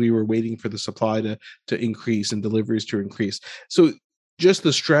shortage as we were waiting for the supply to increase and deliveries to increase. So just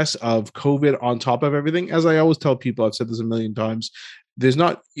the stress of COVID on top of everything, as I always tell people, I've said this a million times, there's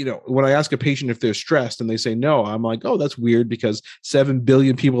not, when I ask a patient if they're stressed and they say no, I'm like, oh, that's weird because 7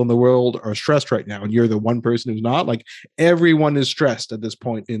 billion people in the world are stressed right now. And you're the one person who's not. Like, everyone is stressed at this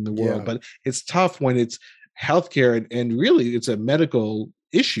point in the world. Yeah. But it's tough when it's healthcare and really it's a medical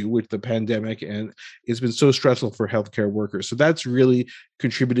issue with the pandemic, and it's been so stressful for healthcare workers. So that's really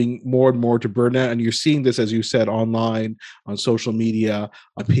contributing more and more to burnout. And you're seeing this, as you said, online, on social media,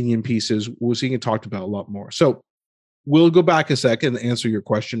 opinion pieces. We're seeing it talked about a lot more. So we'll go back a second and answer your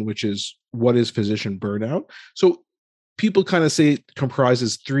question, which is, what is physician burnout? So people kind of say it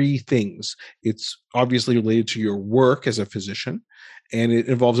comprises three things. It's obviously related to your work as a physician, and it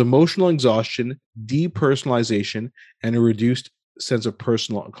involves emotional exhaustion, depersonalization, and a reduced sense of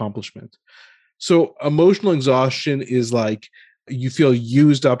personal accomplishment. So emotional exhaustion is like you feel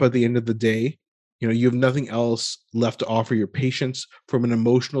used up at the end of the day. You have nothing else left to offer your patients from an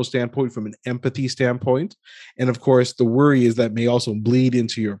emotional standpoint, from an empathy standpoint. And of course, the worry is that may also bleed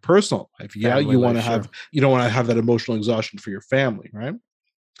into your personal life. Yeah, you want to have, you don't want to have that emotional exhaustion for your family, right?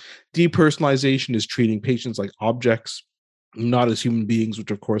 Depersonalization is treating patients like objects, not as human beings,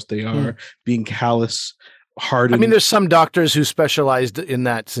 which of course they are, being callous, hardened. I mean, there's some doctors who specialized in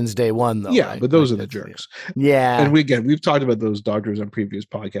that since day one, though. Yeah, right? but those are the jerks. Yeah. And we've talked about those doctors on previous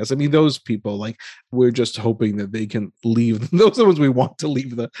podcasts. I mean, those people, like, we're just hoping that they can leave. Those are the ones we want to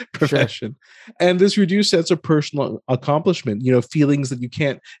leave the profession. Sure. And this reduced sense of personal accomplishment, feelings that you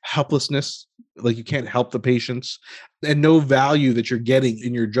can't, helplessness, like you can't help the patients, and no value that you're getting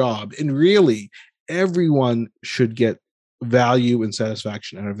in your job. And really, everyone should get value and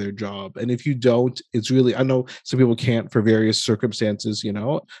satisfaction out of their job. And if you don't, it's really, I know some people can't for various circumstances,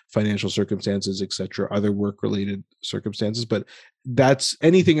 financial circumstances, etc., other work-related circumstances, but that's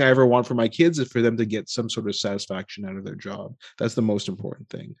anything I ever want for my kids is for them to get some sort of satisfaction out of their job. That's the most important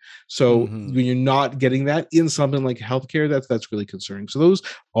thing. So when you're not getting that in something like healthcare, that's really concerning. So those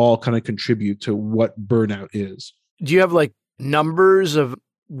all kind of contribute to what burnout is. Do you have like numbers of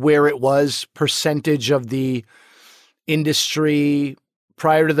where it was, percentage of the industry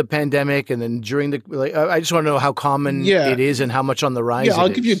prior to the pandemic and then during the, I just want to know how common it is and how much on the rise I'll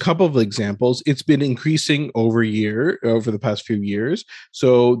give you a couple of examples. It's been increasing over the past few years.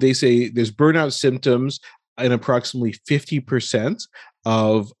 So they say there's burnout symptoms in approximately 50%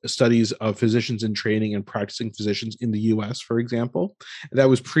 of studies of physicians in training and practicing physicians in the US, for example. That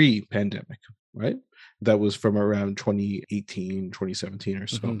was pre-pandemic, right? That was from around 2018, 2017 or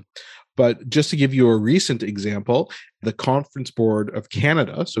so. But just to give you a recent example, the Conference Board of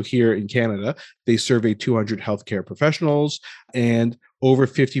Canada, so here in Canada, they surveyed 200 healthcare professionals, and over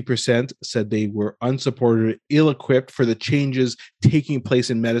 50% said they were unsupported or ill-equipped for the changes taking place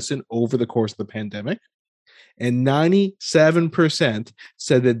in medicine over the course of the pandemic. And 97%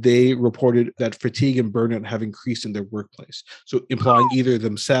 said that they reported that fatigue and burnout have increased in their workplace. So implying either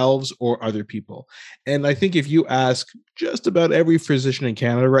themselves or other people. And I think if you ask just about every physician in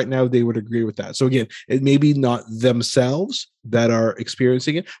Canada right now, they would agree with that. So again, it may be not themselves that are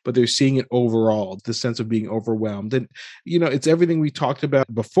experiencing it, but they're seeing it overall, the sense of being overwhelmed. And, it's everything we talked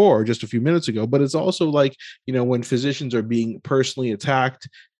about before just a few minutes ago, but it's also like, when physicians are being personally attacked,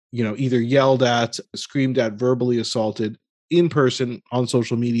 either yelled at, screamed at, verbally assaulted in person, on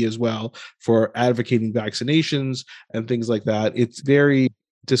social media as well, for advocating vaccinations and things like that. It's very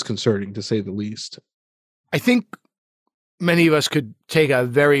disconcerting, to say the least. I think many of us could take a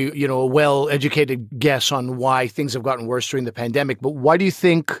very, well-educated guess on why things have gotten worse during the pandemic. But why do you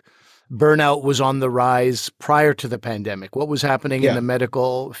think burnout was on the rise prior to the pandemic? What was happening in the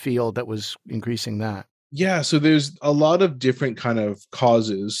medical field that was increasing that? Yeah, so there's a lot of different kind of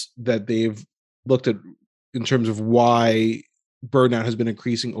causes that they've looked at in terms of why burnout has been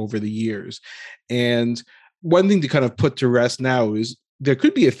increasing over the years. And one thing to kind of put to rest now is there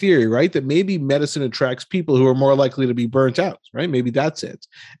could be a theory, right, that maybe medicine attracts people who are more likely to be burnt out, right? Maybe that's it.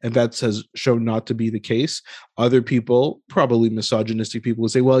 And that has shown not to be the case. Other people, probably misogynistic people, will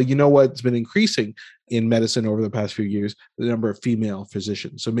say, well, you know what's been increasing in medicine over the past few years? The number of female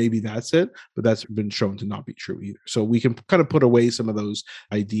physicians. So maybe that's it, but that's been shown to not be true either. So we can kind of put away some of those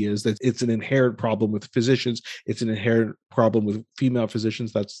ideas that it's an inherent problem with physicians. It's an inherent problem with female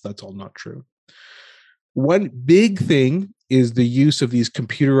physicians. That's all not true. One big thing is the use of these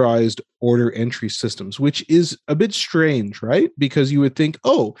computerized order entry systems, which is a bit strange, right? Because you would think,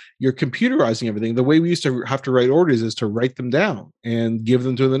 oh, you're computerizing everything. The way we used to have to write orders is to write them down and give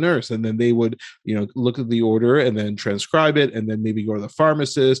them to the nurse. And then they would, look at the order and then transcribe it, and then maybe go to the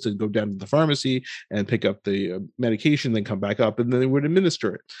pharmacist and go down to the pharmacy and pick up the medication, then come back up, and then they would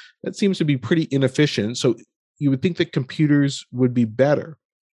administer it. That seems to be pretty inefficient. So you would think that computers would be better.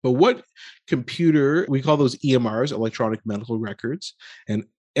 But what computer, we call those EMRs, electronic medical records, and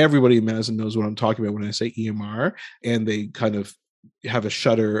everybody in medicine knows what I'm talking about when I say EMR, and they kind of have a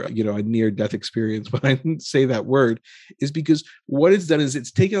shudder, a near-death experience when I say that word, is because what it's done is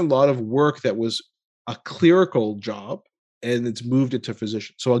it's taken a lot of work that was a clerical job and it's moved it to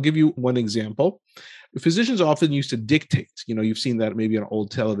physicians. So I'll give you one example. Physicians often used to dictate. You've seen that maybe on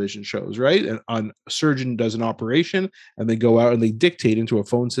old television shows, right? And a surgeon does an operation and they go out and they dictate into a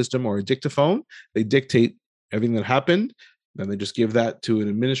phone system or a dictaphone. They dictate everything that happened. Then they just give that to an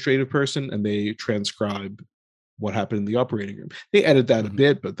administrative person and they transcribe what happened in the operating room. They edit that a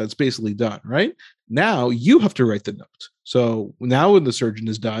bit, but that's basically done, right? Now you have to write the note. So now when the surgeon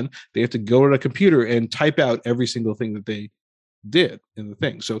is done, they have to go to a computer and type out every single thing that they did in the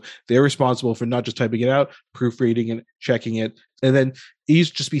thing. So they're responsible for not just typing it out, proofreading it, checking it, and then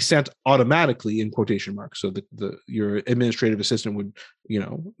these just be sent automatically in quotation marks. So your administrative assistant would,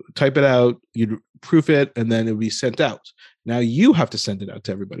 type it out, you'd proof it, and then it would be sent out. Now you have to send it out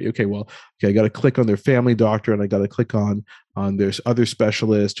to everybody. Okay, I got to click on their family doctor and I got to click on their other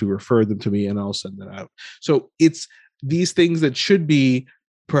specialist who referred them to me, and I'll send that out. So it's these things that should be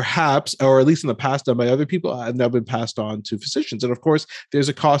perhaps, or at least in the past done by other people, have now been passed on to physicians. And of course, there's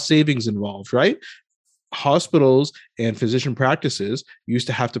a cost savings involved, right? Hospitals and physician practices used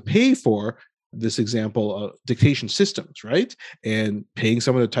to have to pay for this example, dictation systems, right? And paying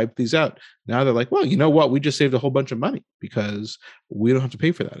someone to type these out. Now they're like, well, you know what? We just saved a whole bunch of money because we don't have to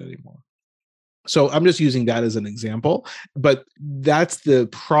pay for that anymore. So I'm just using that as an example, but that's the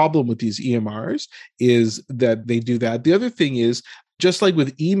problem with these EMRs, is that they do that. The other thing is, just like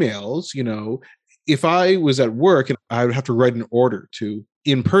with emails, if I was at work and I would have to write an order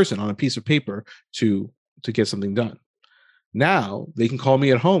in person on a piece of paper to get something done. Now they can call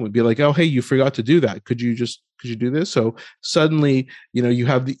me at home and be like, oh, hey, you forgot to do that. Could you do this? So suddenly,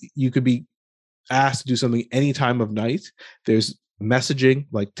 you could be asked to do something any time of night. There's messaging,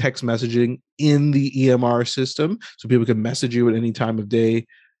 like text messaging in the EMR system. So people can message you at any time of day.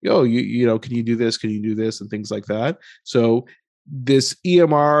 Can you do this? Can you do this? And things like that. So this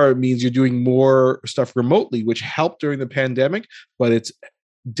EMR means you're doing more stuff remotely, which helped during the pandemic, but it's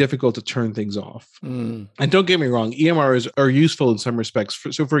difficult to turn things off. And don't get me wrong, EMRs are useful in some respects.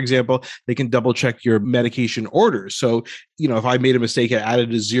 So for example, they can double check your medication orders. So, if I made a mistake, I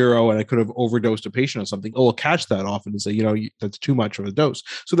added a 0 and I could have overdosed a patient on something, we'll catch that often and say, that's too much of a dose.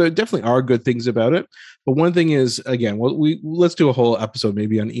 So there definitely are good things about it. But one thing is, again, let's do a whole episode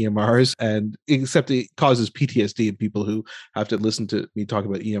maybe on EMRs, and except it causes PTSD in people who have to listen to me talk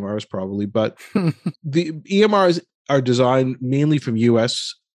about EMRs probably. But the EMRs are designed mainly from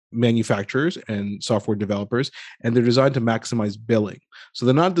US manufacturers and software developers, and they're designed to maximize billing. So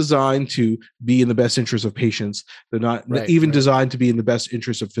they're not designed to be in the best interest of patients. They're not even designed to be in the best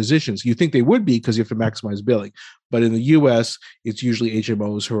interest of physicians. You think they would be because you have to maximize billing. But in the US, it's usually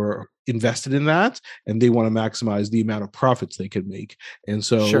HMOs who are invested in that, and they want to maximize the amount of profits they can make. And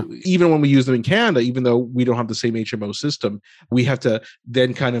so even when we use them in Canada, even though we don't have the same HMO system, we have to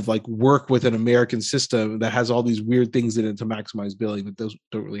then kind of like work with an American system that has all these weird things in it to maximize billing that those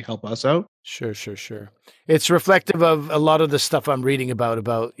don't really help us out. Sure. It's reflective of a lot of the stuff I'm reading about,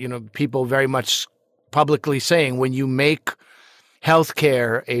 people very much publicly saying when you make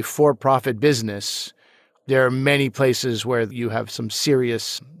healthcare a for-profit business, there are many places where you have some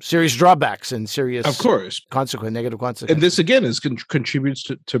serious drawbacks and serious, of course, negative consequences. And this again contributes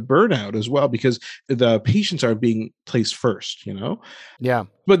to burnout as well, because the patients are being placed first, Yeah.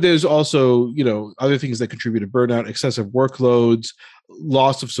 But there's also, other things that contribute to burnout: excessive workloads,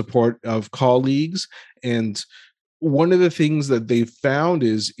 loss of support of colleagues. And one of the things that they've found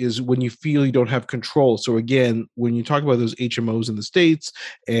is when you feel you don't have control. So again, when you talk about those HMOs in the States,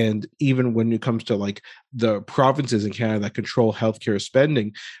 and even when it comes to like the provinces in Canada that control healthcare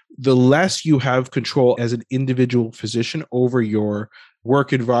spending, the less you have control as an individual physician over your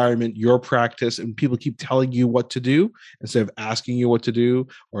work environment, your practice, and people keep telling you what to do instead of asking you what to do,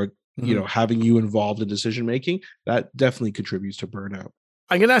 or having you involved in decision making, that definitely contributes to burnout.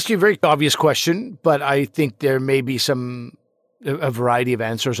 I'm going to ask you a very obvious question, but I think there may be a variety of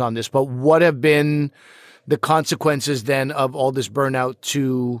answers on this. But what have been the consequences then of all this burnout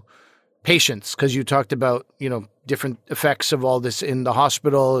to patients? Because you talked about, different effects of all this in the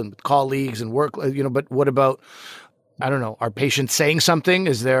hospital and colleagues and work, but what about, I don't know, are patients saying something?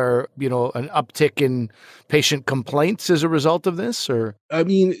 Is there, an uptick in patient complaints as a result of this? Or I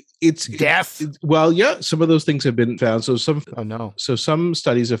mean, it's death. Well, yeah, some of those things have been found. So some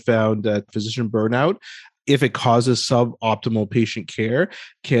studies have found that physician burnout, if it causes suboptimal patient care,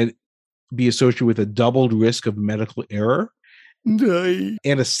 can be associated with a doubled risk of medical error and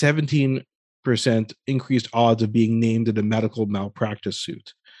a 17% increased odds of being named in a medical malpractice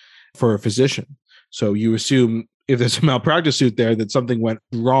suit for a physician. So you assume if there's a malpractice suit there, that something went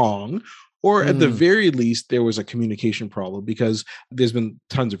wrong, or at the very least, there was a communication problem, because there's been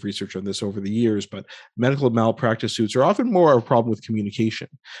tons of research on this over the years, but medical malpractice suits are often more a problem with communication.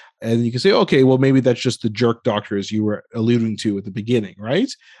 And you can say, okay, well, maybe that's just the jerk doctors you were alluding to at the beginning,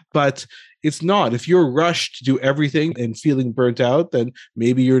 right? But it's not. If you're rushed to do everything and feeling burnt out, then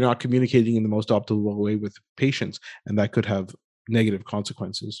maybe you're not communicating in the most optimal way with patients, and that could have negative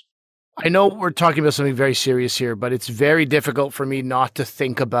consequences. I know we're talking about something very serious here, but it's very difficult for me not to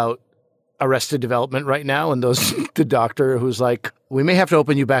think about Arrested Development right now, and the doctor who's like, we may have to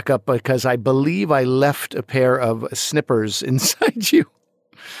open you back up because I believe I left a pair of snippers inside you.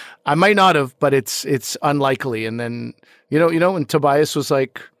 I might not have, but it's unlikely. And then, and Tobias was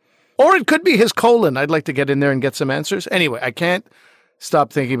like, or it could be his colon. I'd like to get in there and get some answers. Anyway, I can't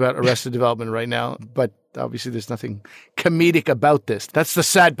stop thinking about Arrested Development right now, but obviously there's nothing comedic about this. That's the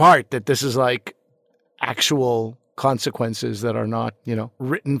sad part, that this is like actual consequences that are not,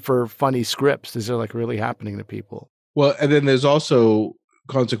 written for funny scripts. These are like really happening to people. Well, and then there's also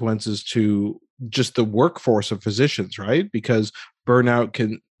consequences to just the workforce of physicians, right? Because burnout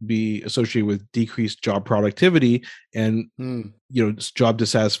can be associated with decreased job productivity and, job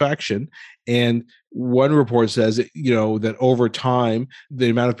dissatisfaction. And one report says, that over time, the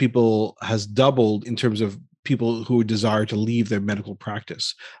amount of people has doubled in terms of people who desire to leave their medical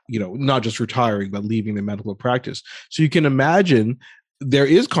practice, not just retiring, but leaving their medical practice. So you can imagine there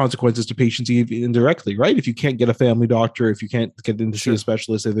is consequences to patients even indirectly, right? If you can't get a family doctor, if you can't get in to see a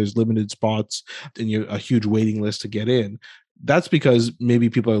specialist, if there's limited spots and a huge waiting list to get in, that's because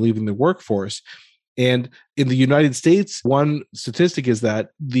maybe people are leaving the workforce. And in the United States, one statistic is that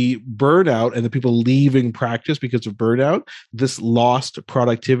the burnout and the people leaving practice because of burnout, this lost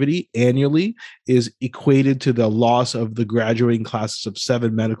productivity annually is equated to the loss of the graduating classes of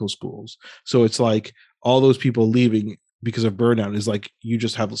 7 medical schools. So it's like all those people leaving because of burnout is like you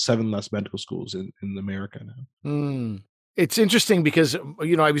just have 7 less medical schools in America now. It's interesting because,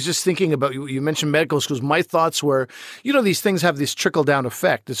 I was just thinking about, you mentioned medical schools. My thoughts were, these things have this trickle-down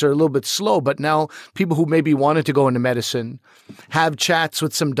effect. It's a little bit slow, but now people who maybe wanted to go into medicine have chats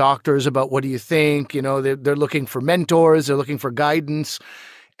with some doctors about what do you think? They're looking for mentors. They're looking for guidance.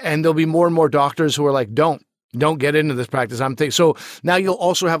 And there'll be more and more doctors who are like, don't get into this practice. So now you'll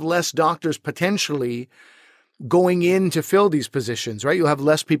also have less doctors potentially going in to fill these positions, right? You'll have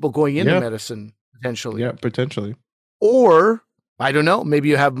less people going into medicine potentially. Yeah, potentially. Or I don't know. Maybe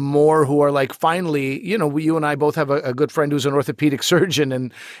you have more who are like, finally, you and I both have a good friend who's an orthopedic surgeon.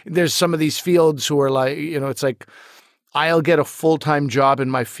 And there's some of these fields who are like, it's like, I'll get a full-time job in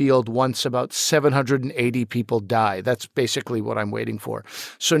my field once about 780 people die. That's basically what I'm waiting for.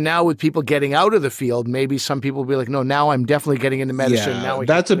 So now with people getting out of the field, maybe some people will be like, no, now I'm definitely getting into medicine. Yeah, Now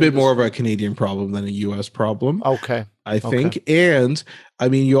that's a bit more of a Canadian problem than a US problem. Okay. I think. Okay. And I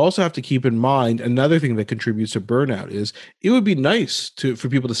mean, you also have to keep in mind another thing that contributes to burnout is it would be nice for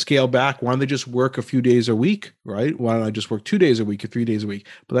people to scale back. Why don't they just work a few days a week, right? Why don't I just work 2 days a week or 3 days a week?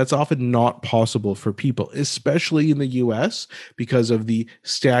 But that's often not possible for people, especially in the US, because of the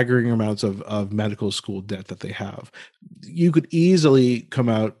staggering amounts of medical school debt that they have. You could easily come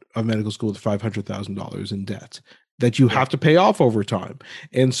out of medical school with $500,000 in debt that you have to pay off over time.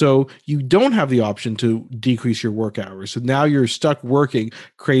 And so you don't have the option to decrease your work hours. So now you're stuck working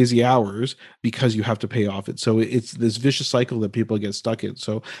crazy hours because you have to pay off it. So it's this vicious cycle that people get stuck in.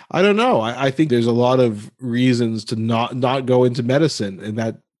 So I don't know. I think there's a lot of reasons to not go into medicine, and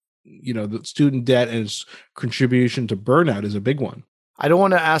that, the student debt and its contribution to burnout is a big one. I don't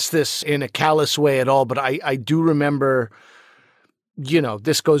want to ask this in a callous way at all, but I do remember,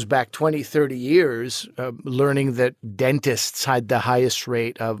 this goes back 20, 30 years, learning that dentists had the highest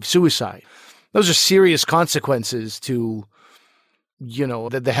rate of suicide. Those are serious consequences to,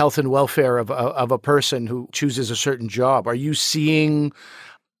 the health and welfare of a person who chooses a certain job. Are you seeing,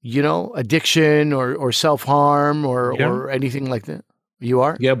 addiction or self-harm or anything like that? You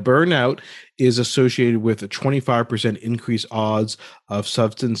are? Yeah, burnout is associated with a 25% increased odds of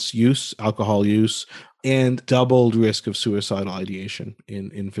substance use, alcohol use, and doubled risk of suicidal ideation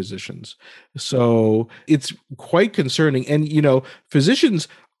in physicians. So it's quite concerning. And, physicians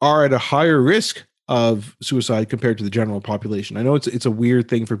are at a higher risk of suicide compared to the general population. I know it's a weird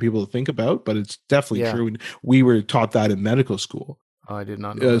thing for people to think about, but it's definitely true. And we were taught that in medical school. I did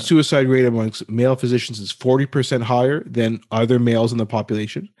not know that. Suicide rate amongst male physicians is 40% higher than other males in the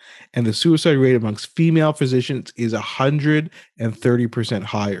population. And the suicide rate amongst female physicians is 130%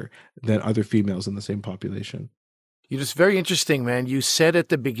 higher than other females in the same population. It's very interesting, man. You said at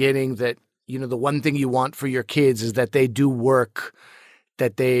the beginning that, the one thing you want for your kids is that they do work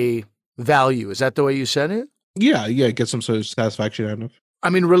that they value. Is that the way you said it? Yeah. Get some sort of satisfaction out of. I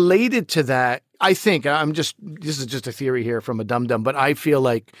mean, related to that, I think this is just a theory here from a dum-dum, but I feel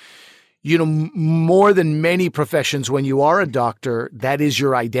like, more than many professions, when you are a doctor, that is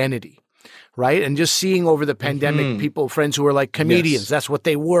your identity, right? And just seeing over the pandemic, friends who were like comedians, that's what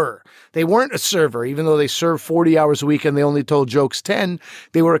they were. They weren't a server, even though they served 40 hours a week and they only told jokes 10,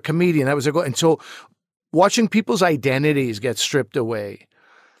 they were a comedian. That was their goal. And so watching people's identities get stripped away,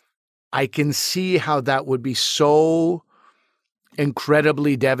 I can see how that would be so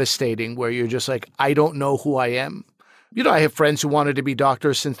incredibly devastating, where you're just like, I don't know who I am. I have friends who wanted to be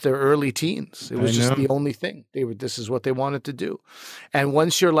doctors since their early teens. It was just the only thing. This is what they wanted to do. And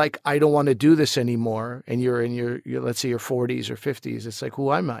once you're like, I don't want to do this anymore, and you're in your let's say your 40s or 50s, it's like,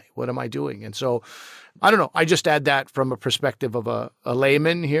 who am I? What am I doing? And so, I don't know. I just add that from a perspective of a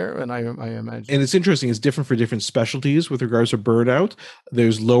layman here, and I imagine. And it's interesting. It's different for different specialties with regards to burnout.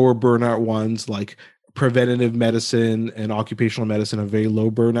 There's lower burnout ones like preventative medicine and occupational medicine have very low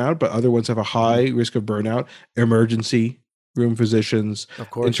burnout, but other ones have a high risk of burnout. Emergency room physicians, of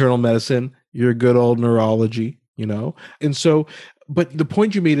course, internal medicine, your good old neurology, And so, but the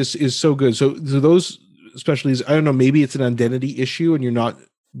point you made is so good. So those specialties, I don't know, maybe it's an identity issue and you're not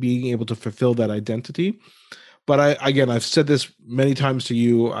being able to fulfill that identity. But I've said this many times to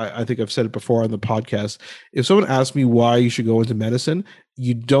you. I think I've said it before on the podcast. If someone asks me why you should go into medicine,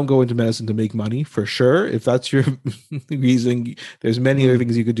 you don't go into medicine to make money, for sure. If that's your reason, there's many other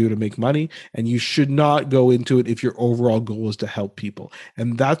things you could do to make money, and you should not go into it if your overall goal is to help people.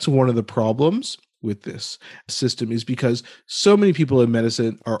 And that's one of the problems with this system, is because so many people in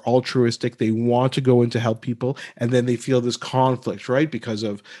medicine are altruistic. They want to go in to help people, and then they feel this conflict, right? Because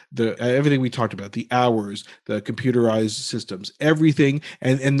of everything we talked about, the hours, the computerized systems, everything,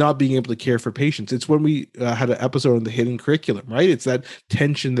 and not being able to care for patients. It's when we had an episode on the hidden curriculum, right? It's that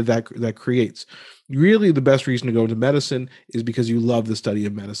tension that creates. Really, the best reason to go into medicine is because you love the study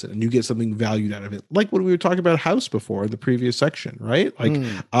of medicine and you get something valued out of it. Like when we were talking about House before in the previous section, right? Like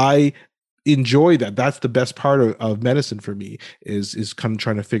I enjoy that. That's the best part of medicine for me, is kind of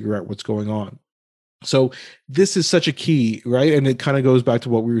trying to figure out what's going on. So this is such a key, right? And it kind of goes back to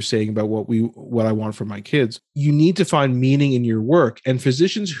what we were saying about what I want for my kids. You need to find meaning in your work, and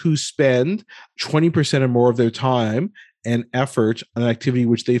physicians who spend 20% or more of their time and effort on an activity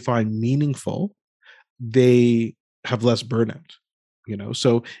which they find meaningful, they have less burnout.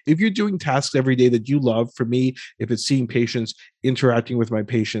 So if you're doing tasks every day that you love, for me, if it's seeing patients, interacting with my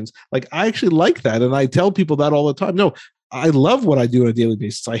patients, like I actually like that. And I tell people that all the time. No, I love what I do on a daily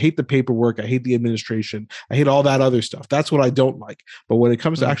basis. I hate the paperwork. I hate the administration. I hate all that other stuff. That's what I don't like. But when it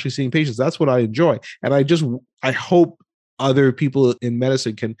comes to actually seeing patients, that's what I enjoy. And I hope other people in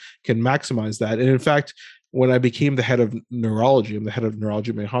medicine can maximize that. And in fact, when I became the head of neurology, I'm the head of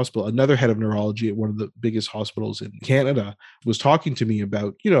neurology at my hospital, another head of neurology at one of the biggest hospitals in Canada was talking to me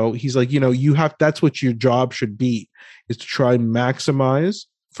about, he's like, that's what your job should be, is to try and maximize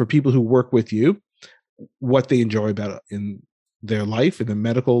for people who work with you what they enjoy about it in their life, in the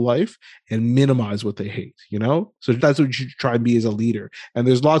medical life, and minimize what they hate, So that's what you should try and be as a leader. And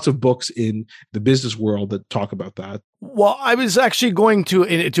there's lots of books in the business world that talk about that. Well, I was actually going to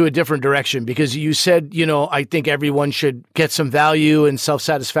a different direction, because you said, I think everyone should get some value and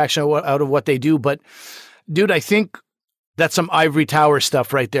self-satisfaction out of what they do. But dude, I think that's some ivory tower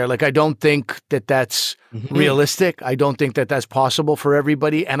stuff right there. Like, I don't think that that's realistic. I don't think that that's possible for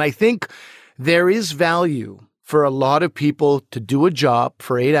everybody. And I think there is value for a lot of people to do a job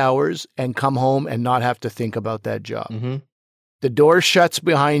for 8 hours and come home and not have to think about that job. The door shuts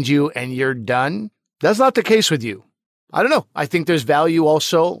behind you and you're done. That's not the case with you. I don't know. I think there's value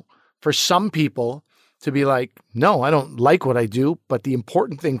also for some people to be like, no, I don't like what I do, but the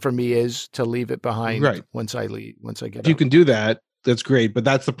important thing for me is to leave it behind once I leave, once I get out. If you can do that, that's great. But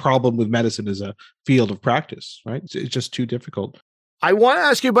that's the problem with medicine as a field of practice, right? It's just too difficult. I want to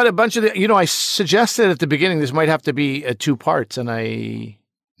ask you about a bunch of I suggested at the beginning this might have to be 2 parts, and I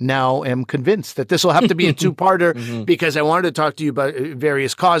now am convinced that this will have to be a 2-parter because I wanted to talk to you about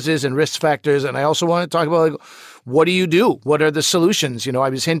various causes and risk factors, and I also want to talk about what do you do? What are the solutions? I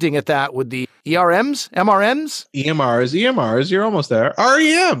was hinting at that with the ERMs, MRMs? EMRs, you're almost there.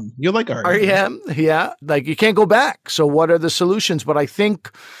 REM, you like REM. REM, yeah. Like, you can't go back. So what are the solutions? But I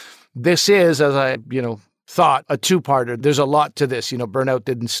think this is, as I, thought, a 2-parter. There's a lot to this. Burnout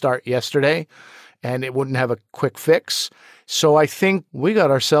didn't start yesterday, and it wouldn't have a quick fix. So I think we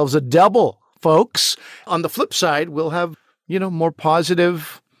got ourselves a double, folks. On the flip side, we'll have, more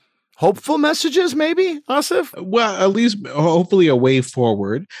positive, hopeful messages, maybe, Asif? Well, at least hopefully a way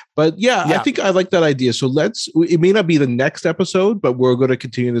forward. But yeah, I think I like that idea. So it may not be the next episode, but we're going to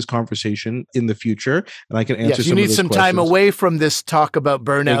continue this conversation in the future. And I can answer some of those questions. You need some time away from this talk about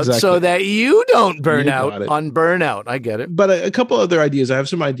burnout so that you don't burn out on burnout. I get it. But a couple other ideas. I have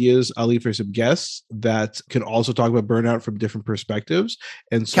some ideas, Ali, for some guests that can also talk about burnout from different perspectives.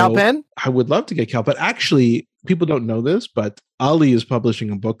 And so Kal Penn? I would love to get Kal Penn. Actually, people don't know this, but Ali is publishing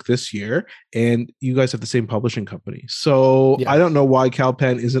a book this year, and you guys have the same publishing company. So I don't know why Kal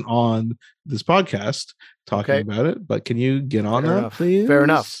Penn isn't on this podcast talking about it, but can you get on that, please? Fair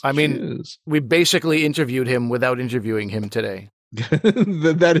enough. I mean, we basically interviewed him without interviewing him today.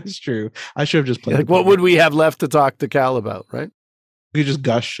 That is true. I should have just played. Like, what would we have left to talk to Kal about, right? We could just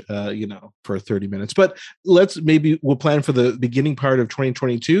gush, for 30 minutes. But we'll plan for the beginning part of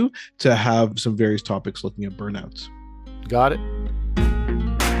 2022 to have some various topics looking at burnouts. Got it.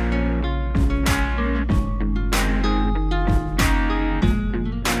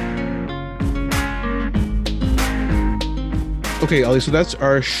 Okay, Ali, so that's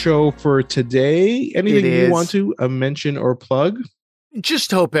our show for today. Anything you want to mention or plug?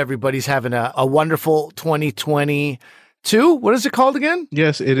 Just hope everybody's having a wonderful 2022. What is it called again?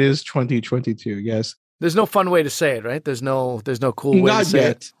 Yes, it is 2022. Yes. There's no fun way to say it, right? There's no cool way to say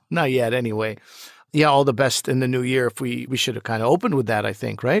it. Not yet, anyway. Yeah, all the best in the new year. If we should have kind of opened with that, I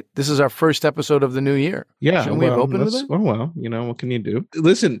think, right? This is our first episode of the new year. Yeah. Shouldn't we have opened with it? Oh, well, what can you do?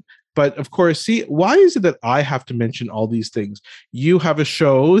 Listen, but of course, see, why is it that I have to mention all these things? You have a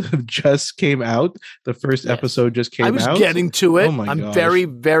show that just came out. The first episode just came out. I was getting to it. I'm very,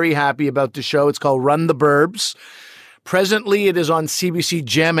 very happy about the show. It's called Run the Burbs. Presently, it is on CBC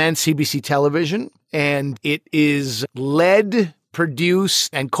Gem and CBC Television, and it is led,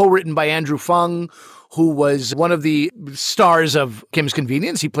 produced, and co-written by Andrew Fung, who was one of the stars of Kim's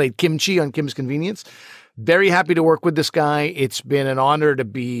Convenience. He played Kimchi on Kim's Convenience. Very happy to work with this guy. It's been an honor to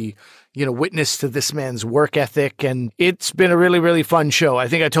be, witness to this man's work ethic, and it's been a really, really fun show. I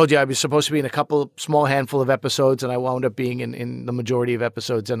think I told you I was supposed to be in a small handful of episodes, and I wound up being in the majority of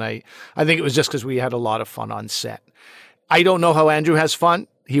episodes, and I think it was just because we had a lot of fun on set. I don't know how Andrew has fun.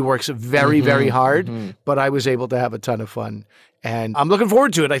 He works very, very hard, but I was able to have a ton of fun. And I'm looking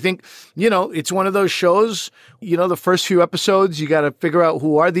forward to it. I think, it's one of those shows, the first few episodes, you got to figure out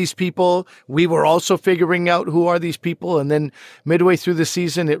who are these people. We were also figuring out who are these people. And then midway through the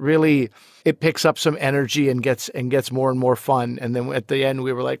season, it picks up some energy and gets more and more fun. And then at the end,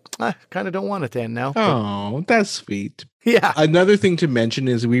 we were like, kind of don't want it to end now. Oh, that's sweet. Yeah. Another thing to mention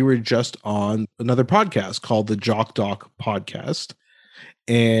is we were just on another podcast called the Jock Doc podcast.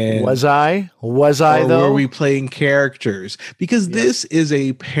 And was I though? Were we playing characters? Because this is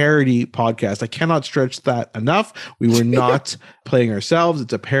a parody podcast. I cannot stretch that enough. We were not playing ourselves.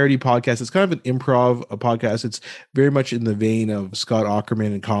 It's a parody podcast. It's kind of an improv podcast. It's very much in the vein of Scott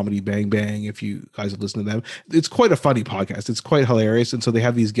Aukerman and Comedy Bang Bang, if you guys have listened to them. It's quite a funny podcast. It's quite hilarious. And so they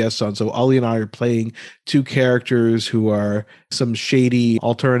have these guests on. So Ali and I are playing two characters who are some shady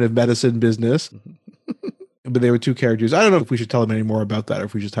alternative medicine business. But they were two characters. I don't know if we should tell them any more about that or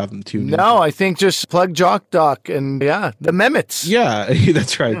if we just have them tune in. No, I think just plug Jock Doc and the Memets. Yeah,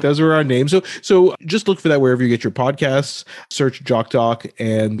 that's right. Those were our names. So just look for that wherever you get your podcasts. Search Jock Doc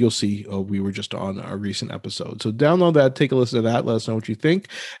and you'll see we were just on a recent episode. So download that, take a listen to that, let us know what you think.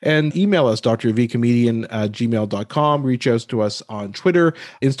 And email us, drvcomedian@gmail.com. Reach out to us on Twitter,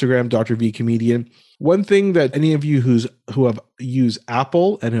 Instagram, drvcomedian. One thing that any of you who have used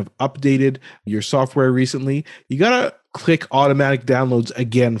Apple and have updated your software recently, you got to click automatic downloads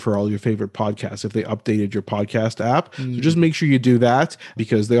again for all your favorite podcasts if they updated your podcast app. So just make sure you do that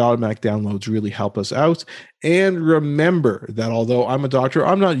because the automatic downloads really help us out. And remember that although I'm a doctor,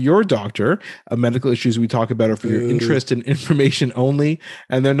 I'm not your doctor. Medical issues we talk about are for your interest and information only,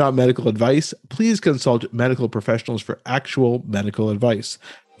 and they're not medical advice. Please consult medical professionals for actual medical advice.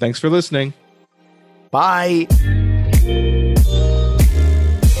 Thanks for listening. Bye.